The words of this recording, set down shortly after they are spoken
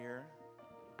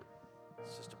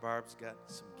Sister Barb's got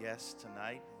some guests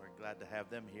tonight. We're glad to have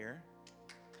them here.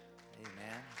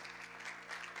 Amen.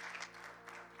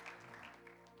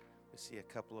 We see a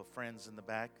couple of friends in the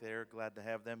back there. Glad to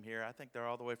have them here. I think they're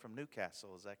all the way from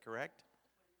Newcastle. Is that correct?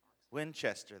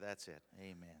 Winchester, that's it.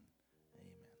 Amen.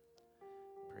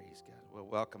 Amen. Praise God. Well,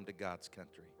 welcome to God's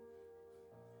country.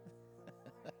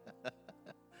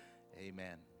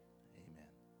 Amen. Amen.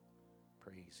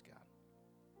 Praise God.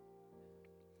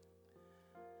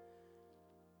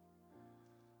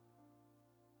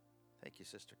 Thank you,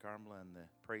 Sister Carmela and the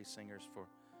praise singers, for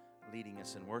leading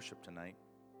us in worship tonight.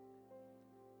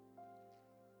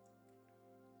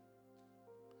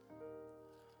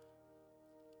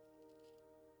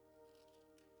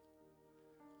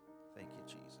 Thank you,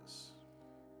 Jesus.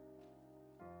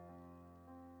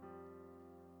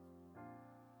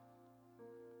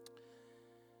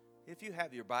 If you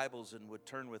have your Bibles and would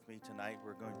turn with me tonight,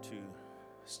 we're going to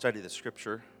study the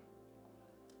Scripture.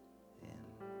 And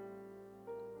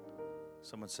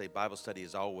someone say Bible study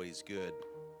is always good.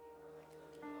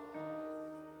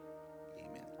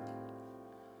 Amen.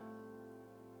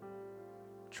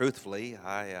 Truthfully,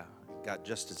 I got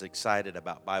just as excited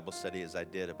about Bible study as I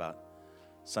did about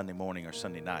Sunday morning or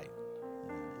Sunday night.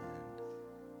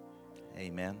 And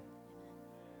amen.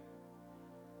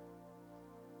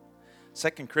 2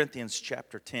 Corinthians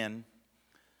chapter 10,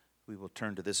 we will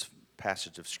turn to this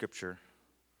passage of Scripture.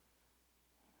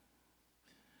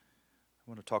 I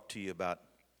want to talk to you about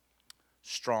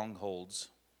strongholds,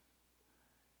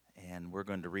 and we're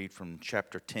going to read from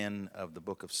chapter 10 of the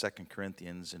book of 2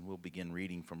 Corinthians, and we'll begin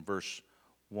reading from verse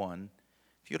 1.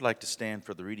 If you'd like to stand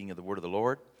for the reading of the word of the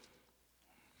Lord.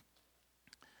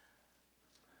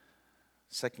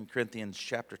 2 Corinthians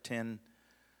chapter 10,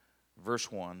 verse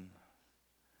 1.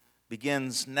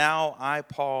 Begins, "Now I,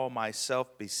 Paul,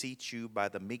 myself beseech you by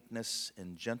the meekness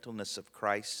and gentleness of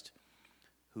Christ,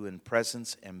 who in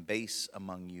presence am base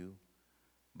among you,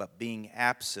 but being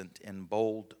absent am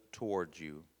bold toward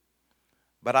you.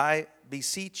 But I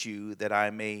beseech you that I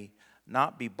may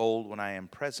not be bold when I am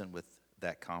present with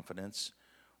that confidence,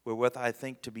 wherewith I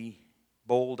think to be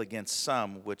bold against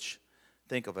some which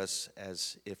think of us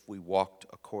as if we walked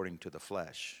according to the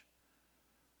flesh.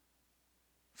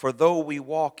 For though we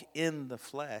walk in the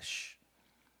flesh,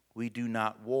 we do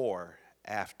not war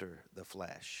after the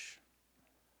flesh.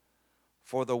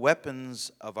 For the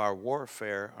weapons of our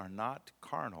warfare are not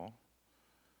carnal,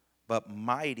 but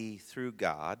mighty through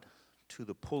God to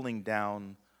the pulling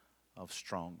down of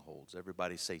strongholds."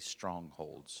 Everybody say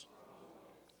strongholds.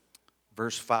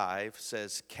 Verse 5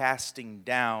 says, "Casting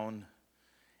down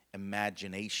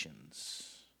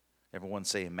imaginations." Everyone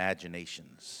say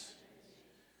imaginations.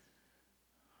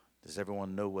 Does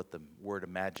everyone know what the word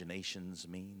imaginations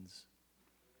means?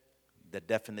 The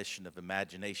definition of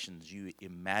imaginations, you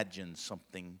imagine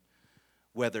something,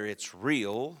 whether it's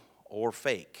real or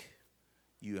fake,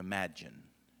 you imagine.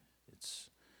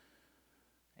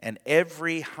 And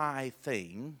every high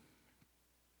thing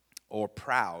or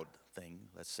proud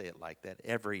thing, let's say it like that,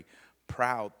 every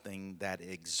proud thing that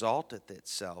exalteth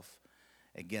itself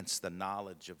against the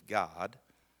knowledge of God,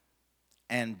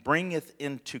 and bringeth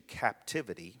into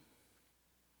captivity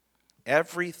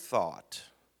every thought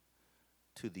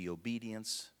to the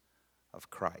obedience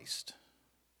of Christ.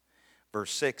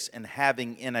 Verse 6, "And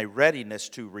having in a readiness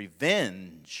to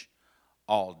revenge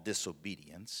all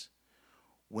disobedience,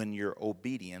 when your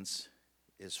obedience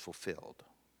is fulfilled."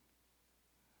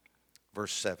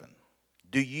 Verse 7,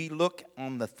 "Do ye look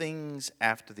on the things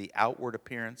after the outward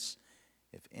appearance?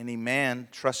 If any man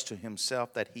trust to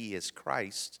himself that he is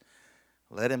Christ,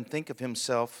 let him think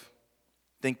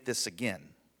this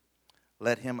again.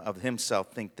 Let him of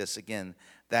himself think this again,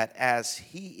 that as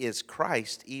he is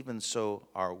Christ, even so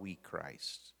are we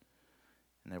Christ."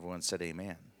 And everyone said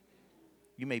amen.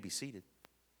 You may be seated.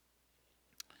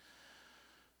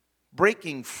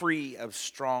 Breaking free of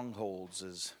strongholds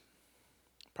is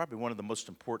probably one of the most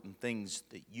important things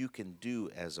that you can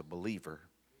do as a believer.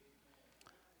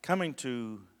 Coming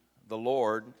to the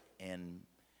Lord and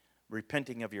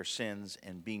repenting of your sins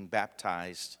and being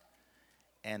baptized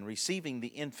and receiving the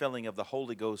infilling of the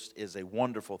Holy Ghost is a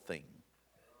wonderful thing.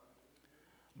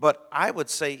 But I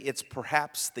would say it's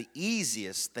perhaps the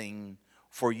easiest thing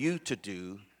for you to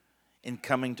do in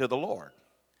coming to the Lord.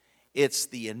 It's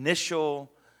the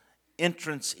initial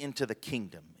entrance into the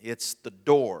kingdom. It's the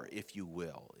door, if you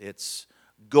will. It's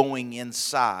going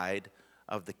inside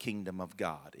of the kingdom of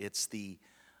God. It's the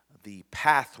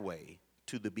pathway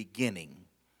to the beginning.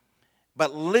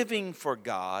 But living for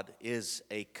God is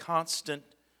a constant,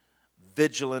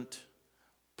 vigilant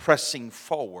pressing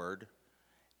forward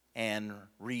and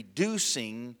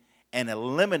reducing and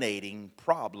eliminating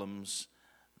problems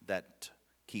that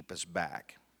keep us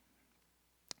back.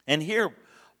 And here,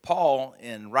 Paul,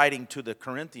 in writing to the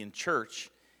Corinthian church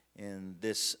in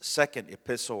this second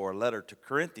epistle or letter to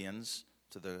Corinthians,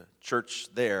 to the church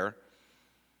there,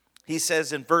 he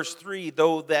says in verse 3,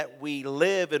 though that we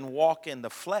live and walk in the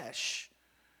flesh,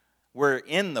 we're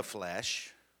in the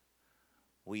flesh.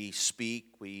 We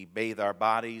speak, we bathe our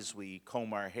bodies, we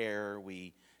comb our hair,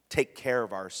 we take care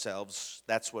of ourselves.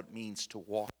 That's what it means to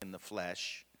walk in the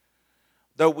flesh.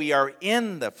 Though we are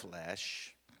in the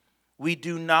flesh, we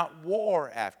do not war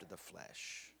after the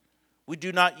flesh. We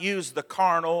do not use the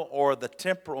carnal or the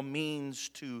temporal means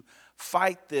to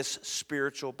fight this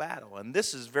spiritual battle. And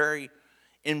this is very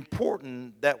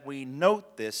important that we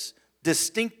note this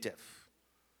distinctive.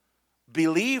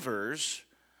 Believers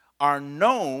are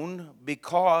known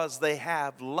because they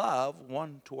have love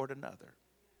one toward another.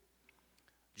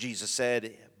 Jesus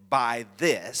said, by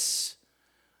this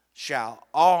shall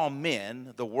all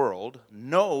men, the world,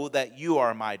 know that you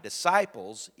are my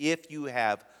disciples if you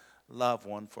have love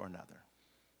one for another.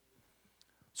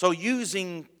 So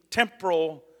using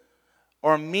temporal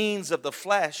or means of the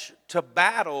flesh to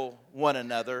battle one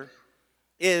another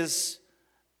is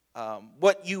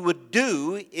what you would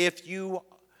do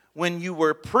when you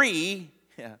were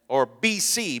or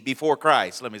BC, before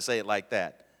Christ. Let me say it like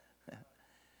that.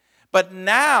 But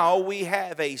now we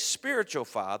have a spiritual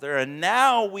father, and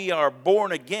now we are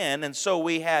born again, and so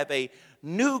we have a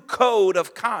new code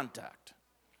of conduct.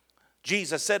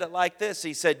 Jesus said it like this.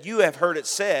 He said, you have heard it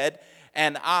said,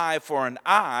 an eye for an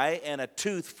eye and a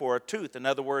tooth for a tooth. In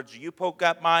other words, you poke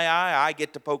out my eye, I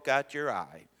get to poke out your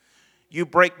eye. You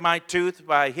break my tooth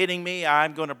by hitting me,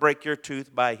 I'm going to break your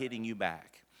tooth by hitting you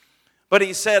back. But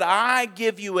he said, I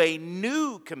give you a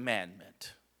new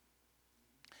commandment.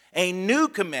 A new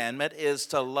commandment is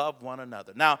to love one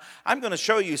another. Now, I'm going to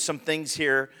show you some things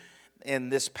here in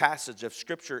this passage of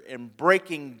Scripture in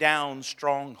breaking down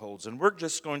strongholds. And we're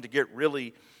just going to get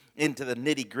really into the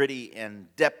nitty-gritty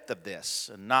and depth of this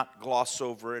and not gloss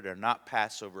over it or not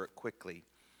pass over it quickly.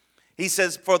 He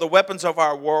says, for the weapons of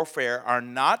our warfare are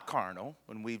not carnal,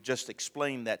 and we've just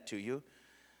explained that to you,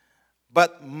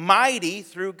 but mighty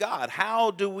through God.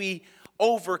 How do we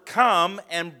overcome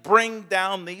and bring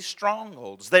down these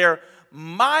strongholds? They're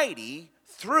mighty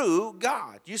through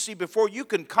God. You see, before you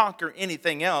can conquer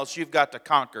anything else, you've got to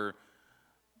conquer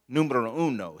numero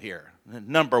uno here,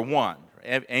 number one.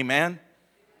 Amen?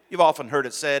 You've often heard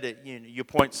it said, you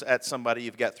point at somebody,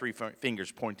 you've got three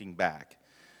fingers pointing back.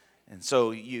 And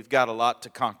so you've got a lot to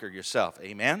conquer yourself.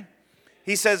 Amen?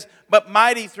 He says, but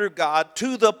mighty through God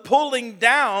to the pulling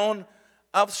down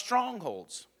of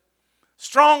strongholds.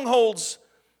 Strongholds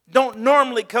don't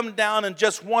normally come down in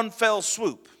just one fell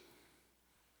swoop.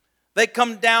 They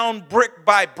come down brick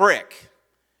by brick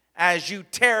as you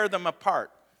tear them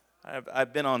apart.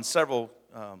 I've been on several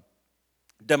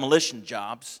demolition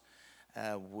jobs.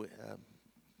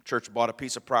 Church bought a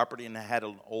piece of property and it had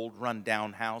an old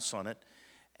run-down house on it.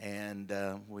 And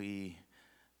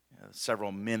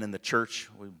several men in the church,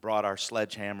 we brought our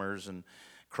sledgehammers and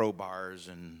crowbars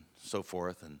and so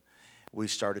forth, and we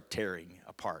started tearing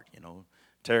apart,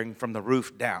 tearing from the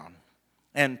roof down.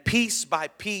 And piece by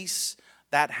piece,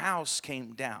 that house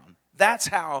came down. That's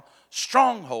how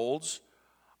strongholds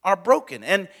are broken.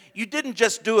 And you didn't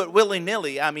just do it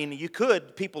willy-nilly. I mean, you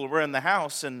could. People were in the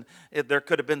house, and there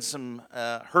could have been some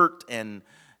hurt and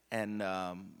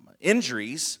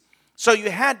injuries. So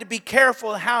you had to be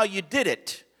careful how you did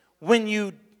it when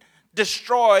you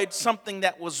destroyed something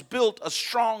that was built, a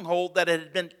stronghold that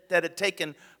had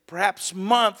taken perhaps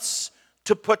months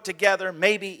to put together,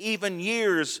 maybe even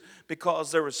years,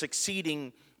 because there were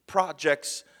succeeding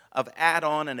projects of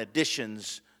add-on and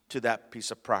additions to that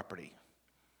piece of property.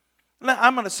 Now,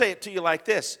 I'm going to say it to you like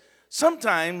this.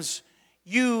 Sometimes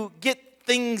you get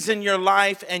things in your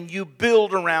life and you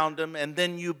build around them, and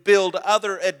then you build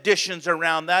other additions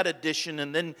around that addition.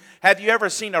 And then, have you ever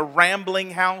seen a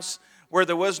rambling house where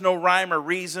there was no rhyme or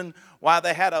reason why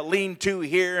they had a lean-to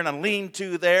here and a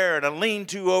lean-to there and a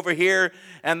lean-to over here,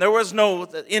 and there was no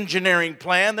engineering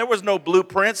plan, there was no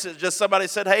blueprints. It's just somebody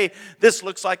said, hey, this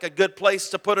looks like a good place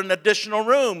to put an additional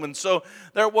room. And so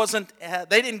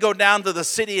they didn't go down to the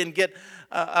city and get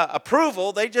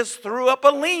approval. They just threw up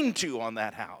a lean-to on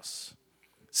that house.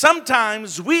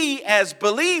 Sometimes we as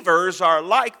believers are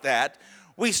like that.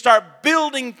 We start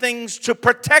building things to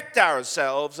protect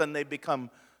ourselves, and they become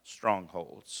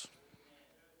strongholds.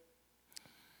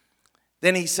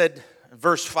 Then he said,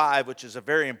 verse 5, which is a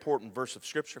very important verse of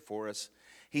Scripture for us,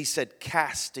 he said,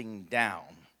 casting down.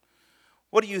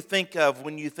 What do you think of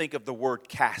when you think of the word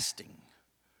casting?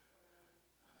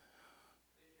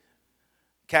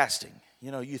 Casting.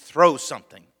 You throw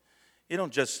something. You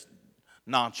don't just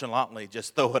nonchalantly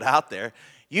just throw it out there.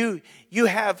 You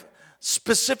have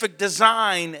specific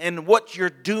design in what you're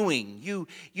doing.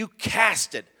 You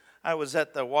cast it. I was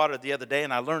at the water the other day,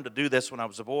 and I learned to do this when I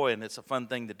was a boy, and it's a fun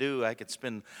thing to do. I could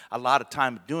spend a lot of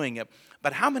time doing it.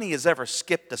 But how many has ever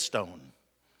skipped a stone?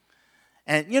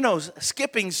 And,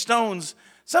 skipping stones,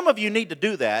 some of you need to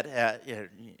do that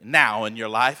now in your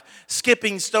life.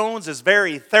 Skipping stones is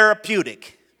very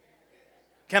therapeutic.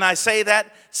 Can I say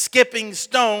that? Skipping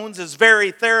stones is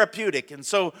very therapeutic. And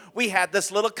so we had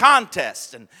this little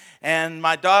contest. And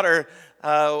my daughter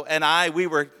and I, we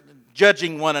were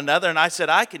judging one another. And I said,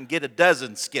 I can get a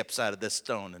dozen skips out of this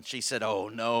stone. And she said, oh,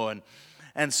 no.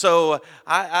 And so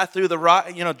I threw the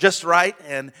rock, just right.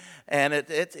 And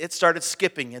it started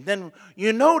skipping. And then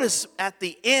you notice at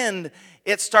the end,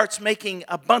 it starts making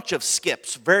a bunch of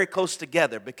skips very close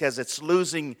together because it's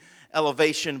losing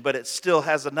elevation, but it still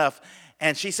has enough.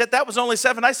 And she said, that was only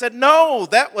 7. I said, no,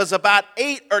 that was about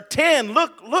 8 or 10.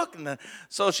 Look. And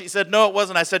so she said, no, it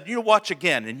wasn't. I said, you watch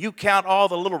again, and you count all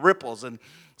the little ripples. And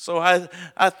so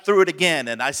I threw it again,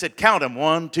 and I said, count them,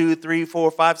 1, 2, 3,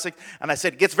 4, 5, 6. And I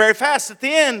said, it gets very fast at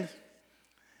the end.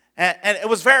 And it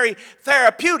was very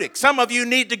therapeutic. Some of you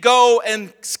need to go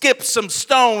and skip some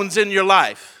stones in your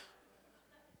life.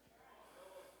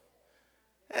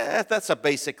 That's a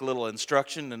basic little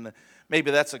instruction, and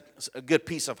maybe that's a good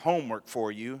piece of homework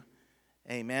for you.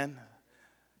 Amen.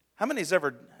 How many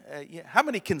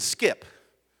can skip?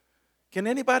 Can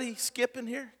anybody skip in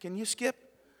here? Can you skip?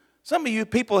 Some of you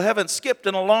people haven't skipped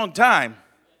in a long time.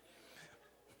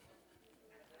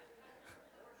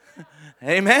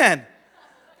 Amen.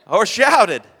 Or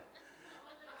shouted.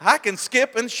 I can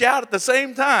skip and shout at the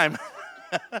same time.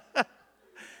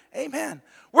 Amen.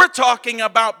 We're talking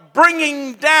about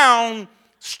bringing down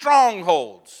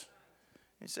strongholds.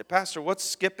 You say, Pastor, what's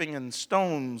skipping and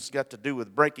stones got to do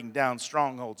with breaking down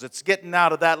strongholds? It's getting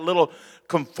out of that little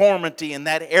conformity in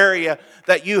that area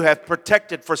that you have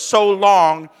protected for so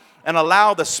long and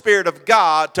allow the Spirit of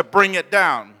God to bring it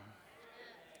down.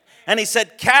 And he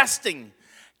said, casting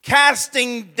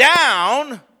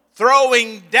down,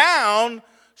 throwing down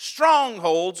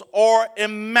strongholds or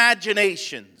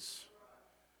imaginations.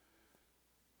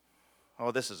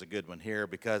 Oh, this is a good one here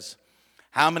because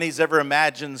how many's ever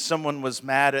imagined someone was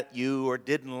mad at you or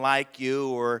didn't like you,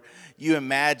 or you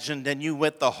imagined and you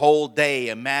went the whole day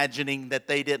imagining that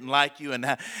they didn't like you,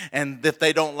 and if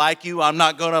they don't like you, I'm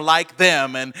not going to like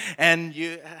them, and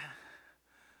you.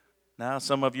 Now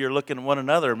some of you are looking at one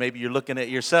another, maybe you're looking at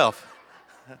yourself.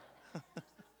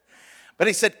 But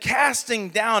he said, casting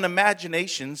down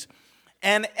imaginations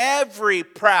and every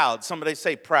proud, somebody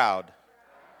say proud.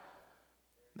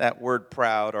 That word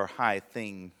proud or high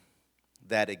thing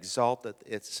that exalteth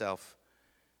itself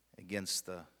against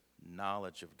the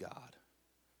knowledge of God.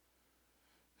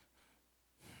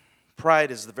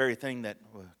 Pride is the very thing that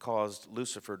caused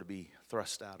Lucifer to be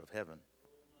thrust out of heaven.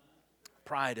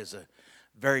 Pride is a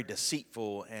very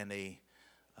deceitful and a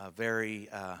very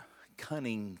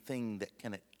cunning thing that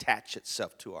can attach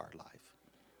itself to our life.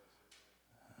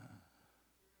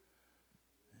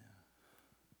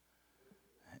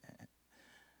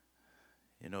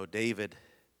 David,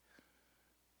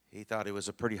 he thought he was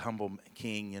a pretty humble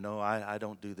king. I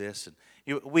don't do this.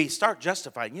 And we start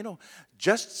justifying.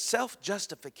 Just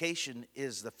self-justification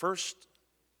is the first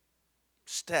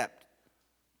step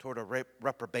toward a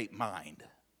reprobate mind.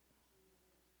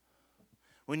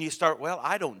 When you start,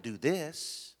 I don't do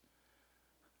this,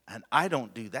 and I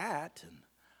don't do that, and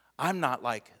I'm not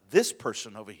like this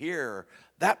person over here or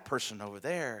that person over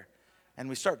there, and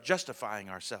we start justifying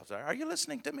ourselves. Are you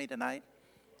listening to me tonight?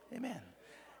 Amen.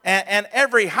 And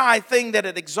every high thing that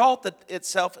it exalted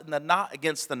itself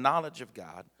against the knowledge of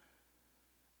God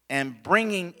and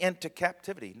bringing into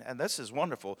captivity. And this is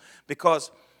wonderful because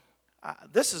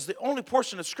this is the only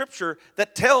portion of Scripture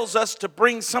that tells us to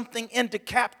bring something into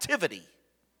captivity.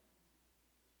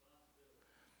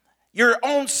 Your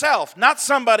own self, not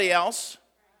somebody else,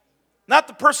 not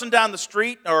the person down the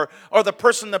street or the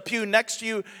person in the pew next to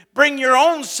you. Bring your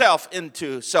own self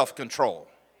into self-control.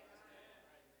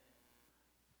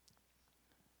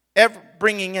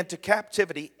 Bringing into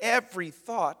captivity every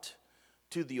thought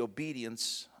to the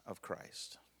obedience of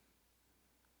Christ.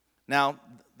 Now,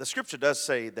 the Scripture does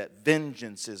say that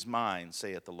vengeance is mine,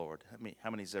 saith the Lord.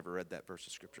 How many's ever read that verse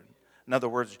of Scripture? In other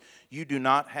words, you do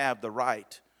not have the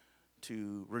right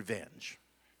to revenge.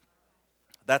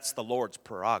 That's the Lord's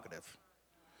prerogative.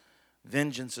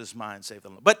 Vengeance is mine, saith the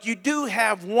Lord. But you do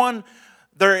have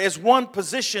there is one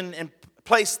position in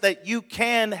place that you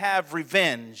can have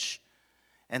revenge.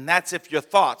 And that's if your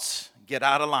thoughts get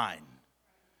out of line.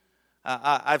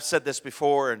 I've said this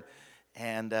before,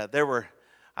 and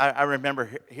I remember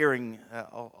hearing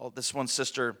this one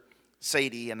sister,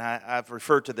 Sadie, and I've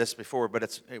referred to this before, but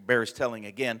it bears telling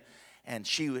again. And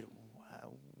she would,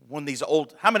 when these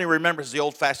how many remembers the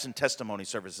old-fashioned testimony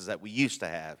services that we used to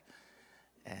have?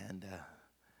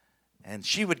 And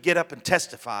she would get up and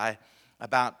testify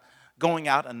about going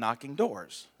out and knocking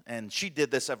doors. And she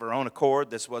did this of her own accord.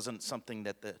 This wasn't something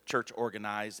that the church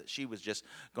organized. That she was just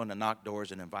going to knock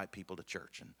doors and invite people to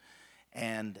church.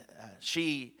 And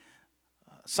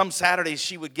some Saturdays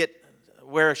she would get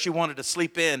where she wanted to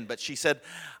sleep in, but she said,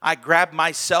 I grabbed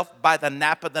myself by the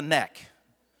nape of the neck.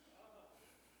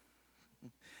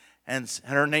 And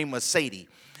her name was Sadie.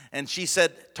 And she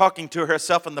said, talking to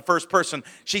herself in the first person,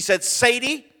 she said,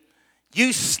 Sadie,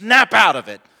 you snap out of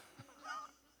it.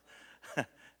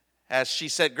 As she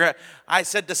said, I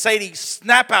said to Sadie,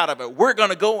 snap out of it. We're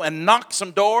going to go and knock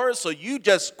some doors, so you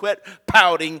just quit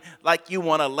pouting like you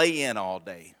want to lay in all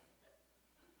day.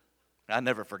 I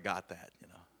never forgot that,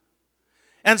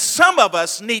 And some of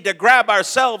us need to grab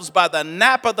ourselves by the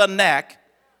nape of the neck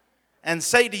and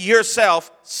say to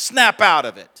yourself, snap out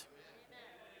of it.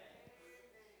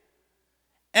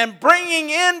 And bringing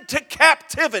into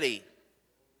captivity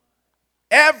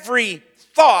every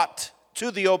thought to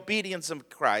the obedience of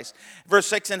Christ. Verse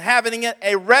 6, and having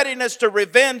a readiness to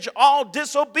revenge all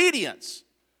disobedience.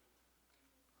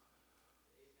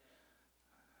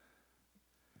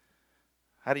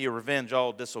 How do you revenge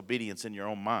all disobedience in your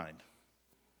own mind?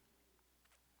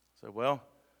 So, well,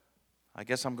 I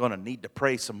guess I'm going to need to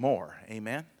pray some more.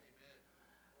 Amen?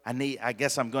 I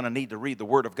guess I'm going to need to read the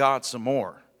Word of God some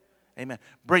more. Amen.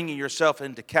 Bringing yourself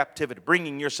into captivity,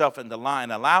 bringing yourself into line,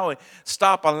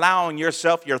 stop allowing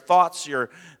yourself, your thoughts,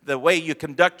 the way you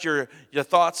conduct your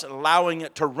thoughts, allowing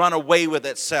it to run away with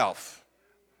itself.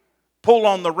 Pull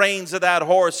on the reins of that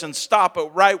horse and stop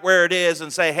it right where it is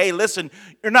and say, hey, listen,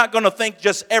 you're not going to think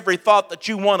just every thought that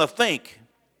you want to think.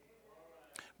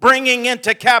 Bringing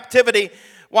into captivity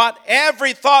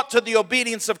every thought to the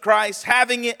obedience of Christ,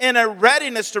 having it in a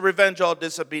readiness to revenge all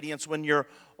disobedience when your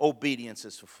obedience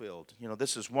is fulfilled.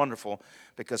 This is wonderful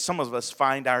because some of us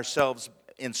find ourselves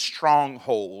in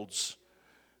strongholds.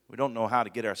 We don't know how to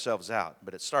get ourselves out,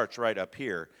 but it starts right up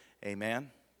here.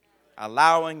 Amen?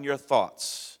 Allowing your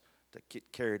thoughts to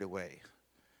get carried away.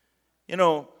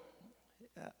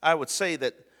 I would say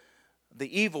that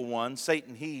the evil one,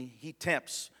 Satan, he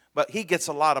tempts, but he gets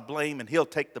a lot of blame, and he'll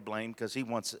take the blame because he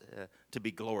wants to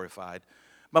be glorified.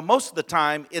 But most of the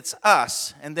time, it's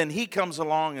us, and then he comes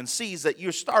along and sees that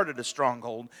you started a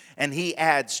stronghold, and he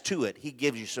adds to it. He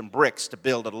gives you some bricks to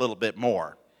build it a little bit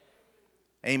more.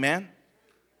 Amen?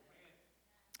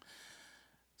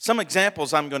 Some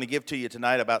examples I'm going to give to you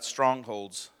tonight about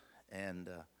strongholds, and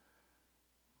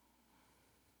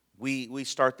we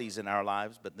start these in our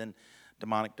lives, but then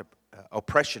demonic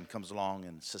oppression comes along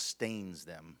and sustains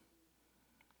them.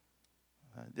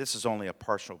 This is only a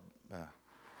partial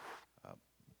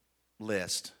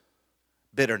list.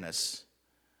 Bitterness,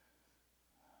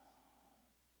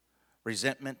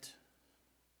 resentment,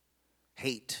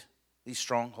 hate, these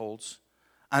strongholds,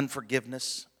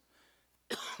 unforgiveness.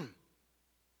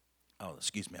 Oh,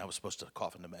 excuse me, I was supposed to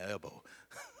cough into my elbow.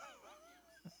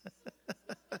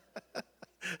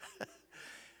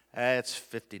 That's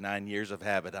 59 years of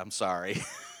habit, I'm sorry.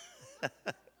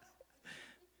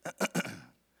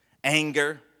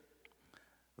 Anger,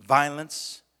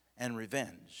 violence, and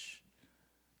revenge.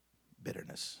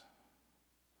 Bitterness.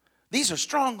 These are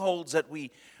strongholds that we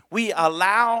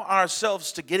allow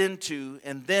ourselves to get into,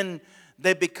 and then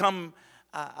they become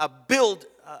a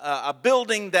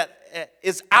building that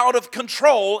is out of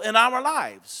control in our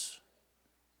lives.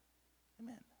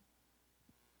 Amen.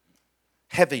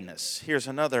 Heaviness. Here's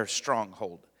another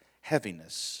stronghold.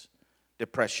 Heaviness,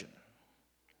 depression,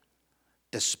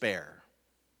 despair.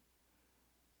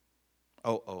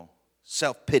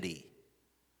 Self-pity,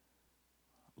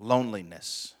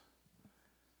 loneliness,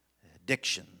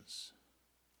 addictions,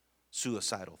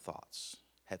 suicidal thoughts,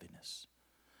 heaviness.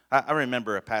 I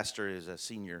remember a pastor, is a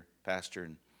senior pastor,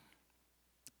 and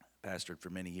pastored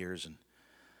for many years, and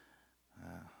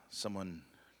someone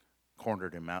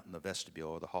cornered him out in the vestibule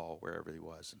or the hall, wherever he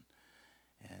was,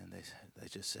 and they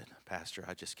just said, Pastor,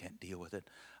 I just can't deal with it.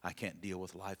 I can't deal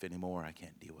with life anymore. I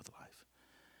can't deal with life.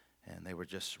 And they were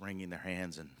just wringing their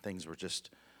hands, and things were just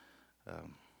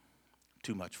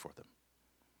too much for them.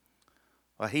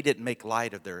 Well, he didn't make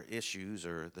light of their issues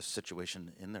or the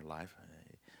situation in their life.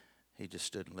 He just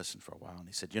stood and listened for a while, and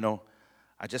he said,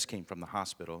 I just came from the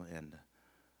hospital, and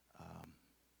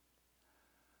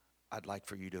I'd like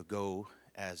for you to go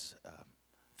as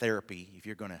therapy. If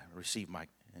you're going to receive my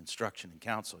instruction and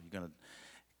counsel. You're going to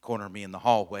corner me in the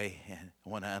hallway and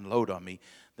want to unload on me,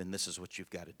 then this is what you've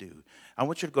got to do. I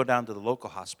want you to go down to the local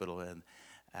hospital, and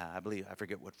I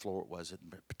forget what floor it was, a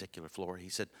particular floor. He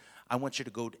said, I want you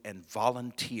to go and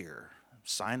volunteer,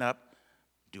 sign up,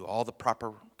 do all the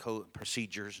proper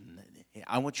procedures, and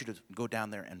I want you to go down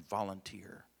there and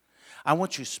volunteer. I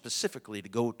want you specifically to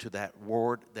go to that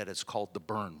ward that is called the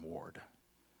burn ward.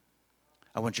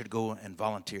 I want you to go and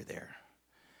volunteer there.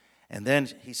 And then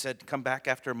he said, come back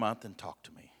after a month and talk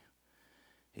to me.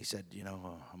 He said,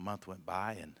 a month went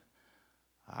by and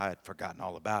I had forgotten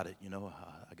all about it.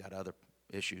 I got other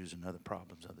issues and other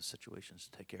problems, other situations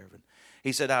to take care of. And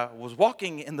he said, I was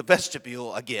walking in the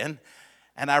vestibule again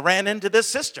and I ran into this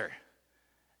sister.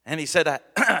 And he said,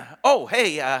 oh,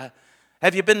 hey,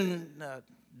 have you been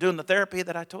doing the therapy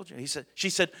that I told you? She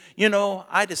said,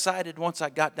 I decided once I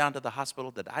got down to the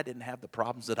hospital that I didn't have the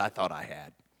problems that I thought I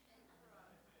had.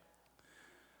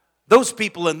 Those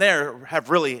people in there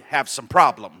have some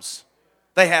problems.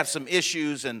 They have some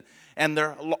issues and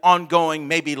they're ongoing,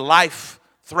 maybe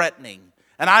life-threatening.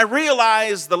 And I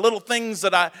realized the little things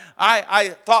that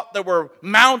I thought there were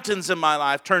mountains in my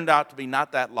life turned out to be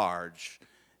not that large.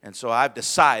 And so I've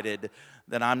decided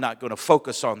that I'm not going to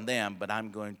focus on them, but I'm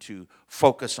going to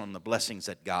focus on the blessings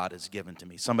that God has given to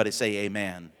me. Somebody say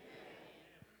amen.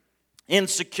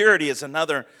 Insecurity is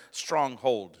another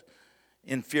stronghold.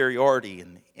 Inferiority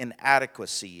and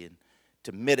inadequacy and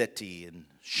timidity and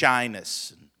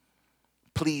shyness and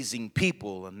pleasing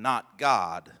people and not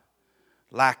God,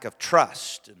 lack of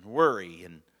trust and worry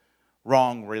and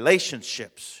wrong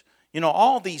relationships.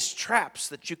 All these traps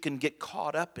that you can get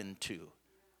caught up into.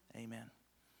 Amen.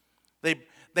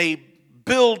 They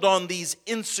build on these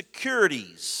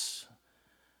insecurities.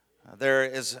 There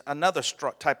is another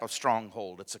type of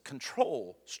stronghold. It's a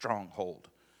control stronghold.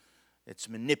 It's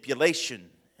manipulation,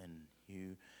 and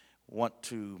you want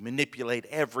to manipulate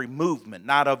every movement,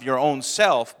 not of your own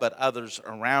self, but others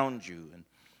around you. And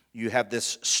you have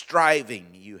this striving.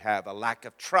 You have a lack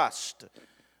of trust.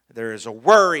 There is a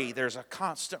worry. There's a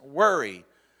constant worry.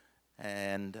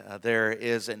 And there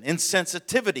is an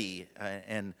insensitivity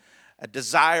and a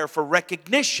desire for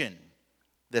recognition.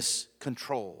 This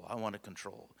control. I want to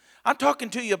control. I'm talking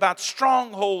to you about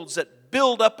strongholds that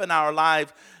build up in our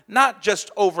life, not just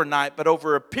overnight, but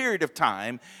over a period of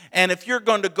time. And if you're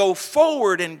going to go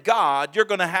forward in God, you're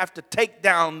going to have to take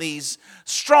down these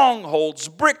strongholds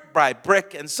brick by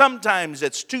brick. And sometimes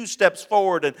it's 2 steps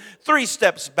forward and 3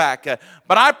 steps back.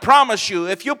 But I promise you,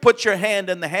 if you put your hand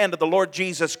in the hand of the Lord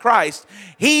Jesus Christ,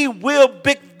 He will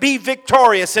be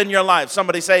victorious in your life.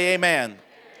 Somebody say amen.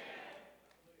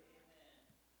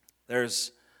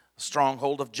 There's a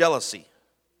stronghold of jealousy,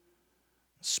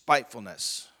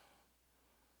 spitefulness,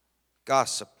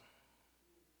 gossip,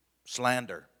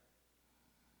 slander,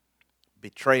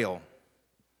 betrayal,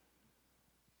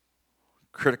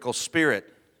 critical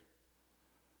spirit,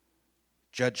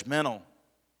 judgmental,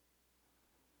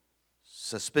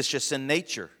 suspicious in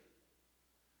nature.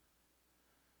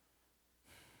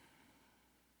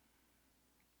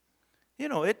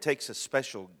 It takes a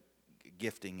special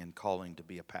gifting and calling to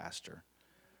be a pastor.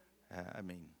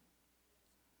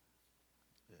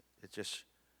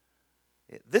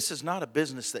 This is not a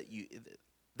business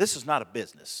this is not a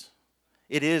business.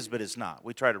 It is, but it's not.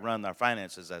 We try to run our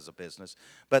finances as a business,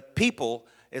 but people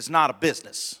is not a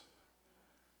business.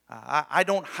 I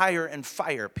don't hire and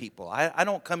fire people. I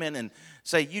don't come in and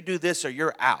say, you do this or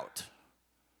you're out.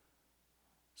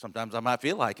 Sometimes I might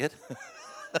feel like it.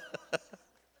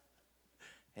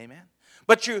 Amen.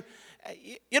 But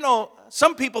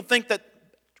some people think that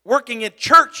working at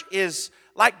church is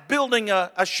like building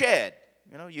a shed.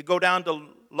 You go down to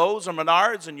Lowe's or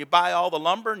Menards and you buy all the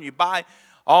lumber and you buy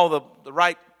all the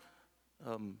right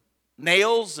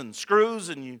nails and screws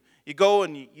and you go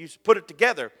and you put it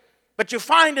together. But you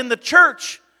find in the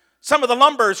church some of the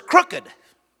lumber is crooked.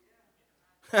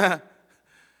 I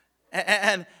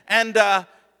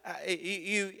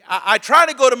try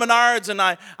to go to Menards and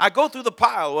I go through the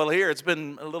pile. Well, here it's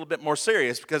been a little bit more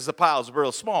serious because the pile's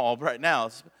real small right now.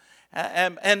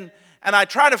 And I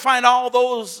try to find all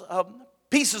those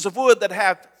pieces of wood that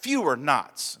have fewer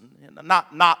knots,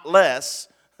 not less,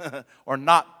 or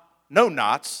no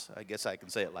knots. I guess I can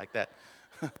say it like that.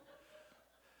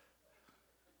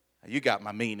 You got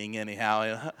my meaning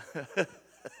anyhow.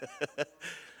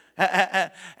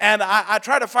 And I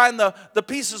try to find the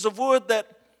pieces of wood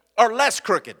that are less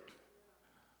crooked.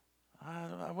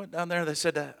 I went down there and they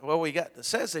said, well, it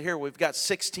says here we've got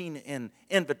 16 in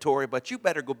inventory, but you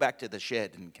better go back to the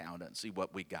shed and count it and see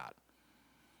what we got.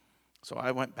 So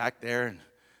I went back there and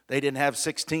they didn't have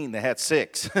 16, they had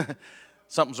 6.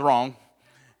 Something's wrong.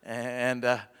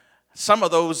 And some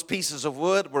of those pieces of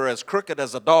wood were as crooked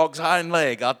as a dog's hind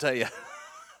leg, I'll tell you.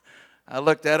 I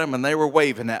looked at them and they were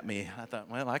waving at me. I thought,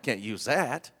 well, I can't use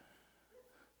that.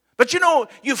 But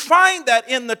you find that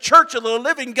in the church of the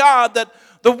living God that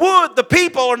the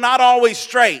people are not always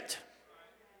straight.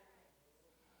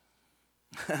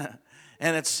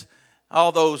 And it's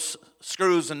all those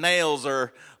screws and nails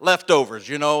are leftovers,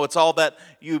 It's all that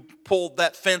you pulled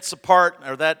that fence apart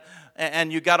or that,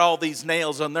 and you got all these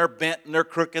nails and they're bent and they're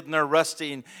crooked and they're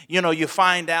rusty. And, you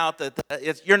find out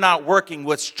that you're not working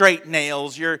with straight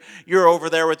nails. You're over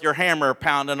there with your hammer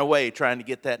pounding away trying to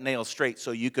get that nail straight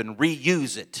so you can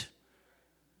reuse it.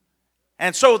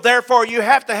 And so, therefore, you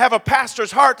have to have a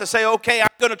pastor's heart to say, okay, I'm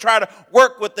going to try to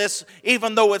work with this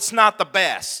even though it's not the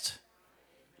best.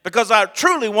 Because I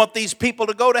truly want these people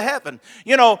to go to heaven.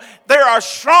 There are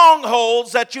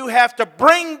strongholds that you have to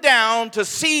bring down to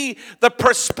see the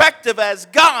perspective as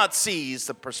God sees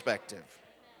the perspective.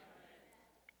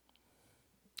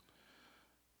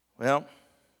 Well,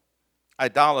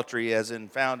 idolatry, as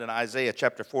found in Isaiah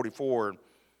chapter 44,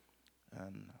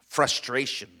 and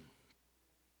frustration.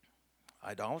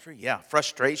 Idolatry? Yeah,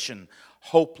 frustration,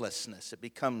 hopelessness. It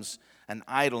becomes an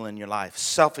idol in your life.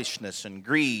 Selfishness and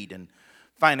greed and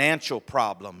financial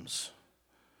problems.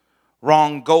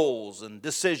 Wrong goals and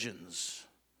decisions.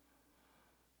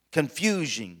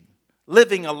 Confusion.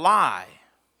 Living a lie.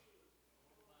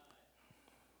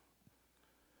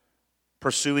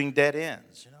 Pursuing dead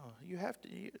ends. You have to,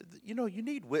 you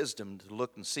need wisdom to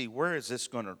look and see where is this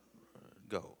going to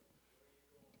go.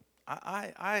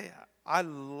 I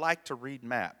like to read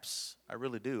maps. I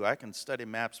really do. I can study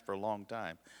maps for a long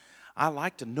time. I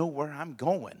like to know where I'm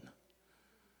going.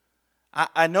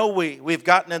 I know we've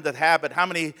gotten into the habit. How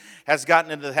many has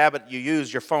gotten into the habit you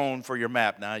use your phone for your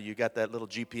map? Now, you got that little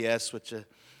GPS, which is a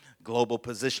global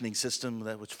positioning system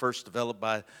that was first developed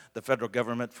by the federal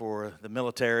government for the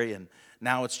military, and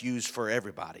now it's used for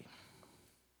everybody.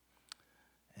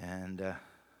 And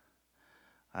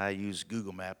I use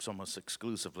Google Maps almost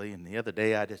exclusively, and the other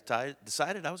day I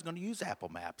decided I was going to use Apple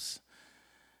Maps.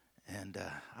 And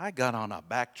I got on a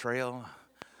back trail.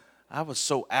 I was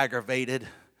so aggravated,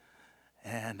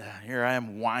 and here I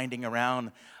am winding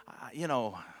around. I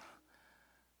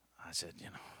said,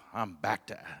 I'm back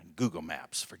to Google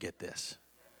Maps. Forget this.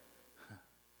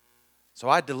 So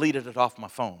I deleted it off my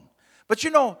phone. But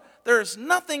there's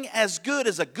nothing as good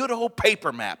as a good old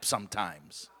paper map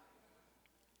sometimes.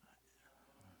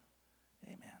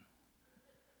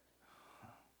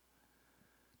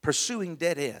 Pursuing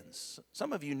dead ends.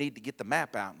 Some of you need to get the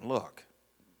map out and look.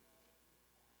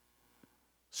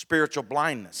 Spiritual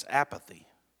blindness, apathy.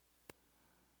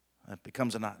 That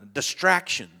becomes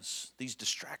distractions. These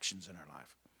distractions in our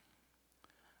life.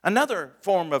 Another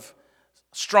form of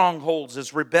strongholds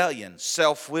is rebellion,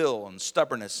 self-will, and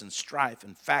stubbornness, and strife,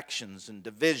 and factions, and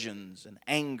divisions, and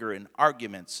anger, and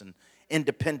arguments, and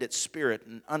independent spirit,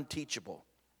 and unteachable.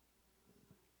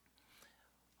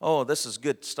 Oh, this is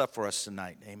good stuff for us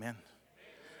tonight. Amen.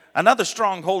 Another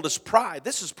stronghold is pride.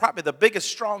 This is probably the biggest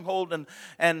stronghold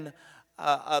and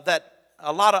that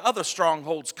a lot of other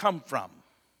strongholds come from.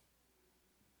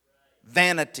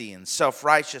 Vanity and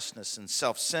self-righteousness and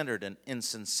self-centered and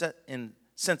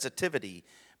insensitivity,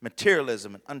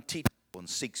 materialism and unteachable and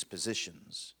seeks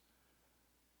positions.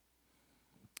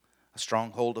 A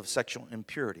stronghold of sexual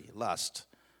impurity, lust,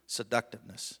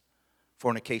 seductiveness,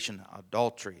 fornication,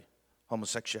 adultery,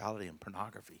 homosexuality, and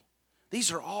pornography.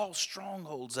 These are all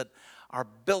strongholds that are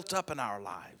built up in our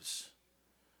lives.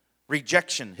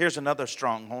 Rejection. Here's another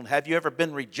stronghold. Have you ever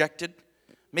been rejected?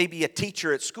 Maybe a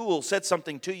teacher at school said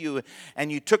something to you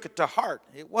and you took it to heart.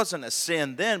 It wasn't a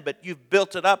sin then, but you've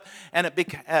built it up, and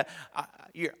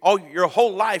your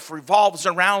whole life revolves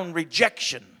around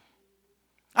rejection.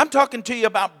 I'm talking to you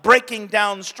about breaking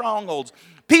down strongholds.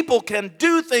 People can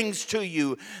do things to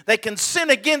you. They can sin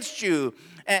against you.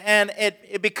 And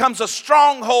it becomes a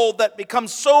stronghold that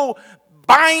becomes so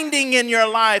binding in your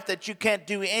life that you can't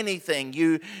do anything.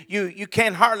 You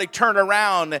can't hardly turn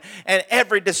around, and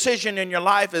every decision in your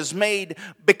life is made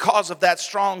because of that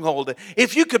stronghold.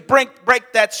 If you could break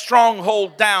that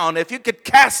stronghold down, if you could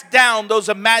cast down those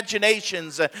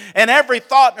imaginations and every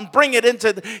thought and bring it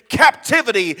into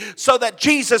captivity so that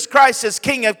Jesus Christ is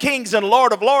King of Kings and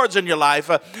Lord of Lords in your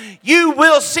life, you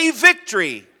will see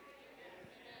victory.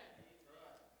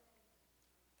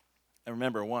 I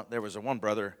remember there was one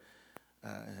brother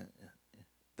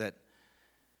that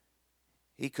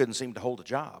he couldn't seem to hold a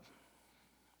job.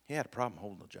 He had a problem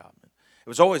holding a job. It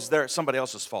was always somebody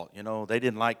else's fault. They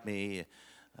didn't like me.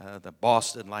 the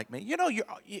boss didn't like me.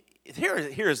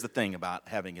 Here's the thing about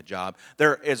having a job.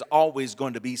 There is always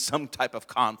going to be some type of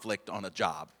conflict on a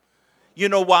job. You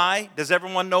know why? Does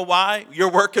everyone know why?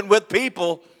 You're working with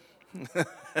people.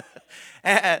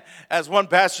 As one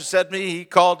pastor said to me, he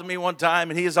called to me one time,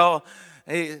 and he's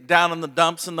down in the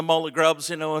dumps and the moly grubs,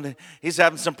 and he's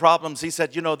having some problems. He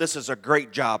said, this is a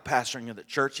great job pastoring in the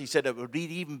church. He said it would be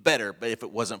even better but if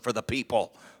it wasn't for the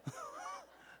people.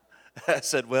 I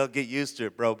said, well, get used to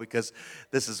it, bro, because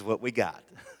this is what we got.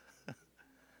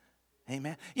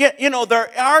 Amen. Yeah,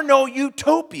 there are no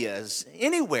utopias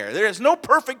anywhere. There is no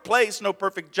perfect place, no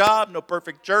perfect job, no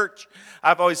perfect church.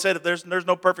 I've always said that there's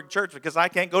no perfect church because I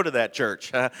can't go to that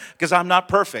church because I'm not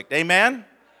perfect. Amen.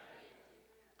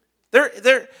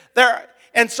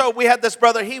 And so we had this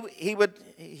brother.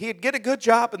 He'd get a good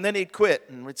job and then he'd quit,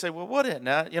 and we'd say, well, what is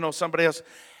it? Somebody else.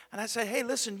 And I said, hey,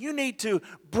 listen, you need to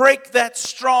break that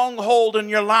stronghold in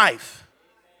your life.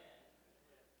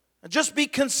 Just be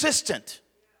consistent.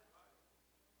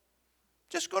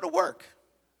 Just go to work.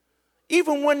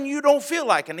 Even when you don't feel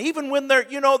like it, and even when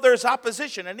there's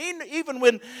opposition, and even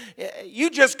when you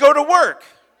just go to work.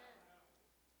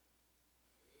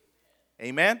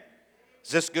 Amen?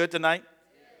 Is this good tonight?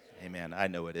 Amen. I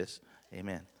know it is.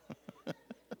 Amen.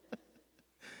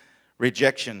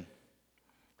 Rejection,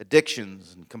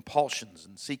 addictions, and compulsions,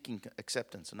 and seeking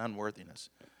acceptance and unworthiness.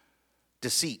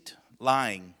 Deceit,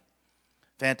 lying,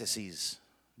 fantasies,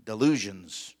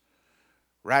 delusions,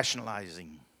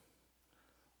 rationalizing,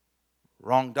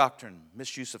 wrong doctrine,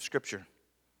 misuse of Scripture.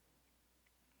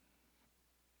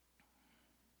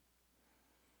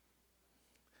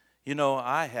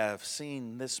 I have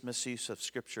seen this misuse of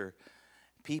Scripture,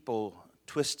 people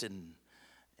twist and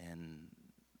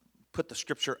put the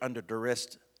Scripture under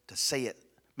duress to say it,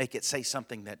 make it say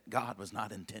something that God was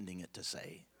not intending it to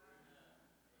say.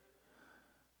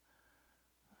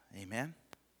 Amen?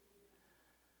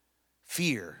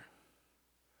 Fear,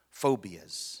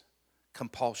 phobias,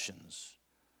 compulsions,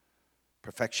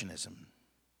 perfectionism,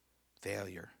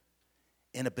 failure,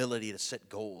 inability to set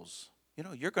goals.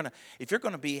 If you're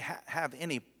going to have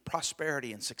any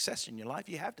prosperity and success in your life,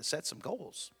 you have to set some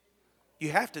goals.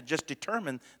 You have to just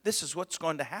determine this is what's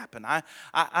going to happen.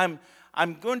 I'm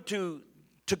going to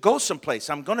go someplace.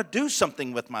 I'm going to do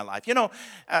something with my life.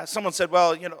 Someone said,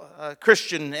 well,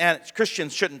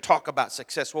 Christians shouldn't talk about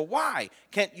success. Well, why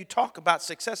can't you talk about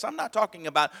success? I'm not talking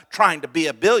about trying to be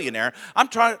a billionaire. I'm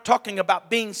talking about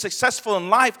being successful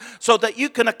in life so that you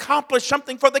can accomplish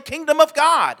something for the kingdom of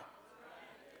God.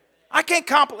 I can't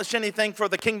accomplish anything for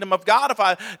the kingdom of God if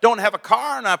I don't have a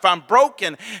car and if I'm broke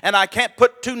and I can't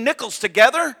put two nickels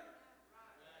together.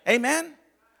 Amen?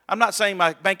 I'm not saying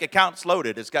my bank account's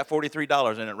loaded. It's got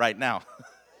 $43 in it right now.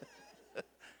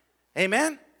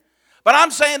 Amen? But I'm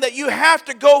saying that you have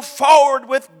to go forward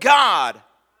with God.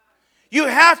 You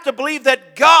have to believe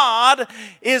that God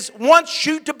wants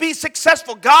you to be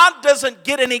successful. God doesn't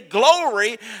get any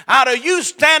glory out of you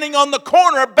standing on the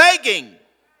corner begging.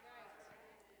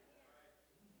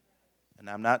 And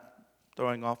I'm not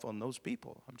throwing off on those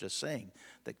people. I'm just saying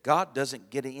that God doesn't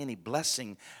get any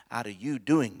blessing out of you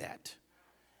doing that.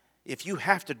 If you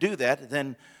have to do that,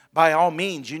 then by all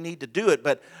means you need to do it.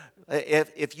 But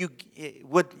if you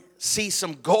would see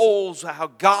some goals, how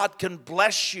God can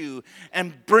bless you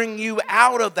and bring you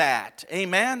out of that.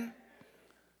 Amen?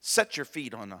 Set your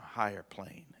feet on a higher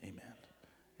plane. Amen.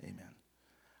 Amen.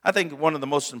 I think one of the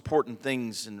most important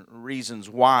things and reasons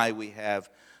why we have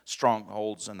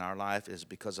strongholds in our life is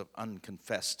because of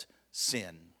unconfessed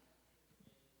sin.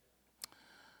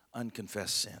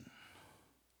 Unconfessed sin.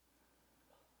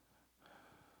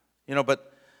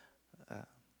 But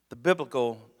the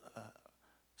biblical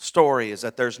story is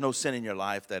that there's no sin in your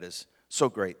life that is so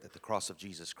great that the cross of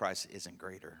Jesus Christ isn't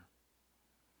greater.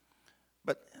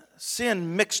 But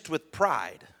sin mixed with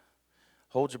pride.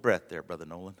 Hold your breath there, Brother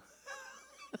Nolan.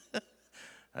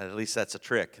 At least that's a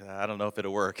trick. I don't know if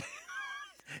it'll work.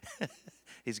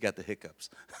 He's got the hiccups.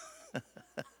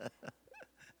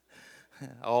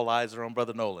 All eyes are on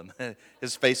Brother Nolan.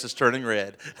 His face is turning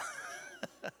red.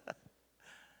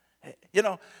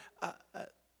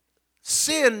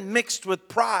 Sin mixed with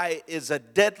pride is a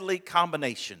deadly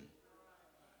combination.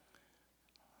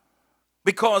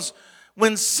 Because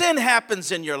when sin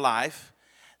happens in your life,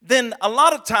 then a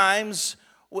lot of times,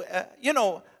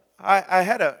 I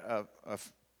had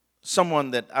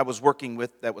someone that I was working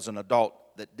with that was an adult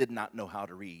that did not know how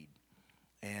to read.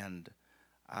 And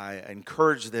I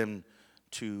encouraged them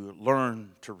to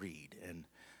learn to read. And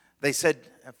they said,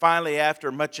 finally,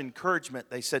 after much encouragement,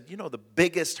 they said, the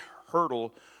biggest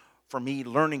hurdle for me,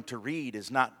 learning to read is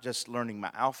not just learning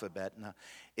my alphabet. No,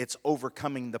 it's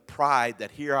overcoming the pride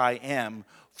that here I am,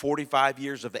 45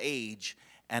 years of age,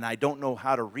 and I don't know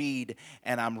how to read,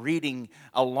 and I'm reading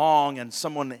along, and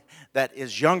someone that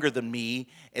is younger than me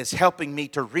is helping me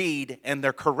to read, and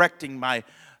they're correcting my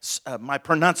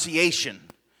pronunciation,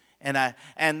 and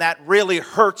that really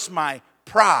hurts my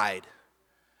pride.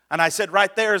 And I said,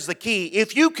 right there is the key.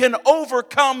 If you can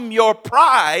overcome your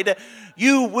pride,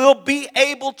 you will be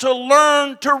able to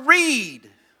learn to read.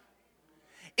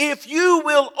 If you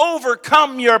will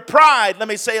overcome your pride, let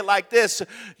me say it like this,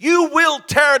 you will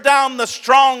tear down the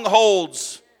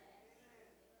strongholds.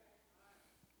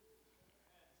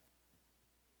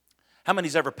 How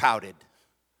many's ever pouted?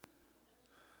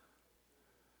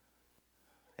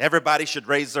 Everybody should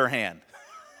raise their hand.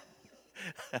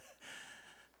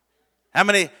 How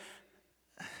many?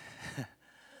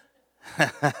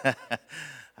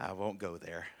 I won't go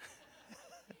there.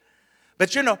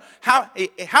 But you know, how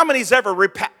many's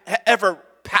ever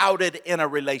pouted in a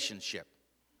relationship?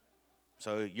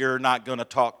 So you're not going to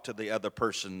talk to the other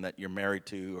person that you're married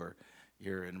to or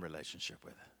you're in a relationship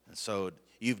with. And so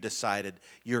you've decided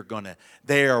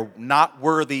they are not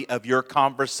worthy of your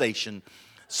conversation.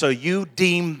 So you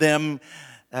deem them,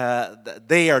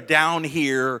 they are down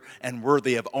here and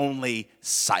worthy of only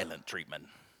silent treatment.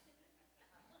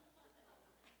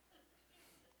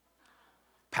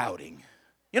 Pouting.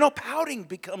 You know, pouting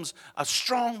becomes a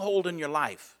stronghold in your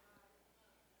life.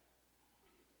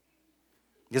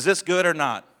 Is this good or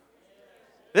not?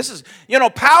 This is,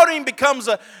 pouting becomes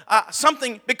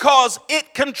something because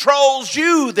it controls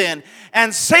you then.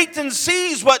 And Satan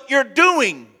sees what you're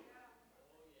doing.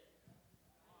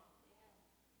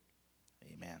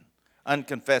 Amen.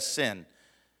 Unconfessed sin.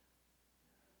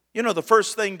 You know, the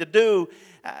first thing to do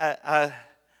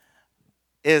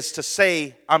is to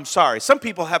say, I'm sorry. Some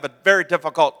people have a very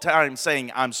difficult time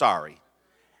saying, I'm sorry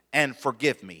and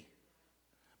forgive me.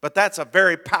 But that's a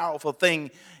very powerful thing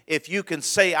if you can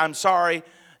say, I'm sorry,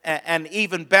 and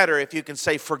even better if you can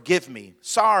say, forgive me.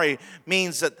 Sorry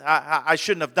means that I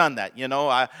shouldn't have done that.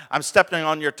 I'm stepping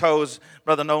on your toes.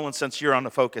 Brother Nolan, since you're on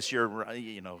the focus,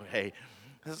 hey.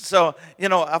 So,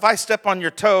 if I step on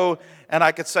your toe and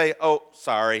I could say, oh,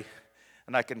 sorry,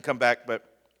 and I can come back, but,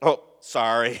 oh,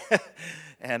 sorry.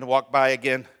 And walk by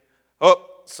again. Oh,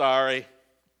 sorry.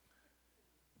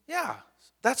 Yeah,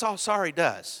 that's all sorry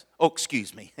does. Oh,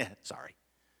 excuse me. Sorry.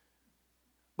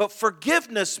 But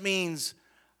forgiveness means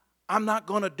I'm not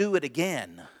going to do it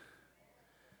again.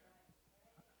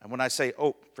 And when I say,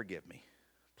 oh, forgive me,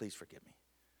 please forgive me,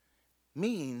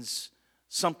 means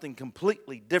something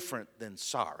completely different than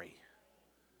sorry.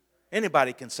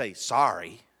 Anybody can say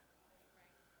sorry.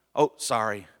 Oh,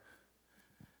 sorry.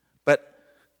 But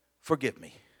forgive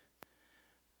me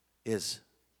is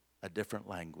a different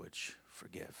language.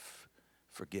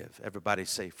 Forgive. Everybody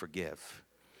say forgive.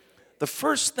 The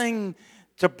first thing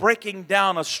to breaking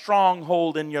down a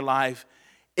stronghold in your life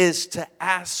is to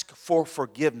ask for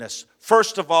forgiveness.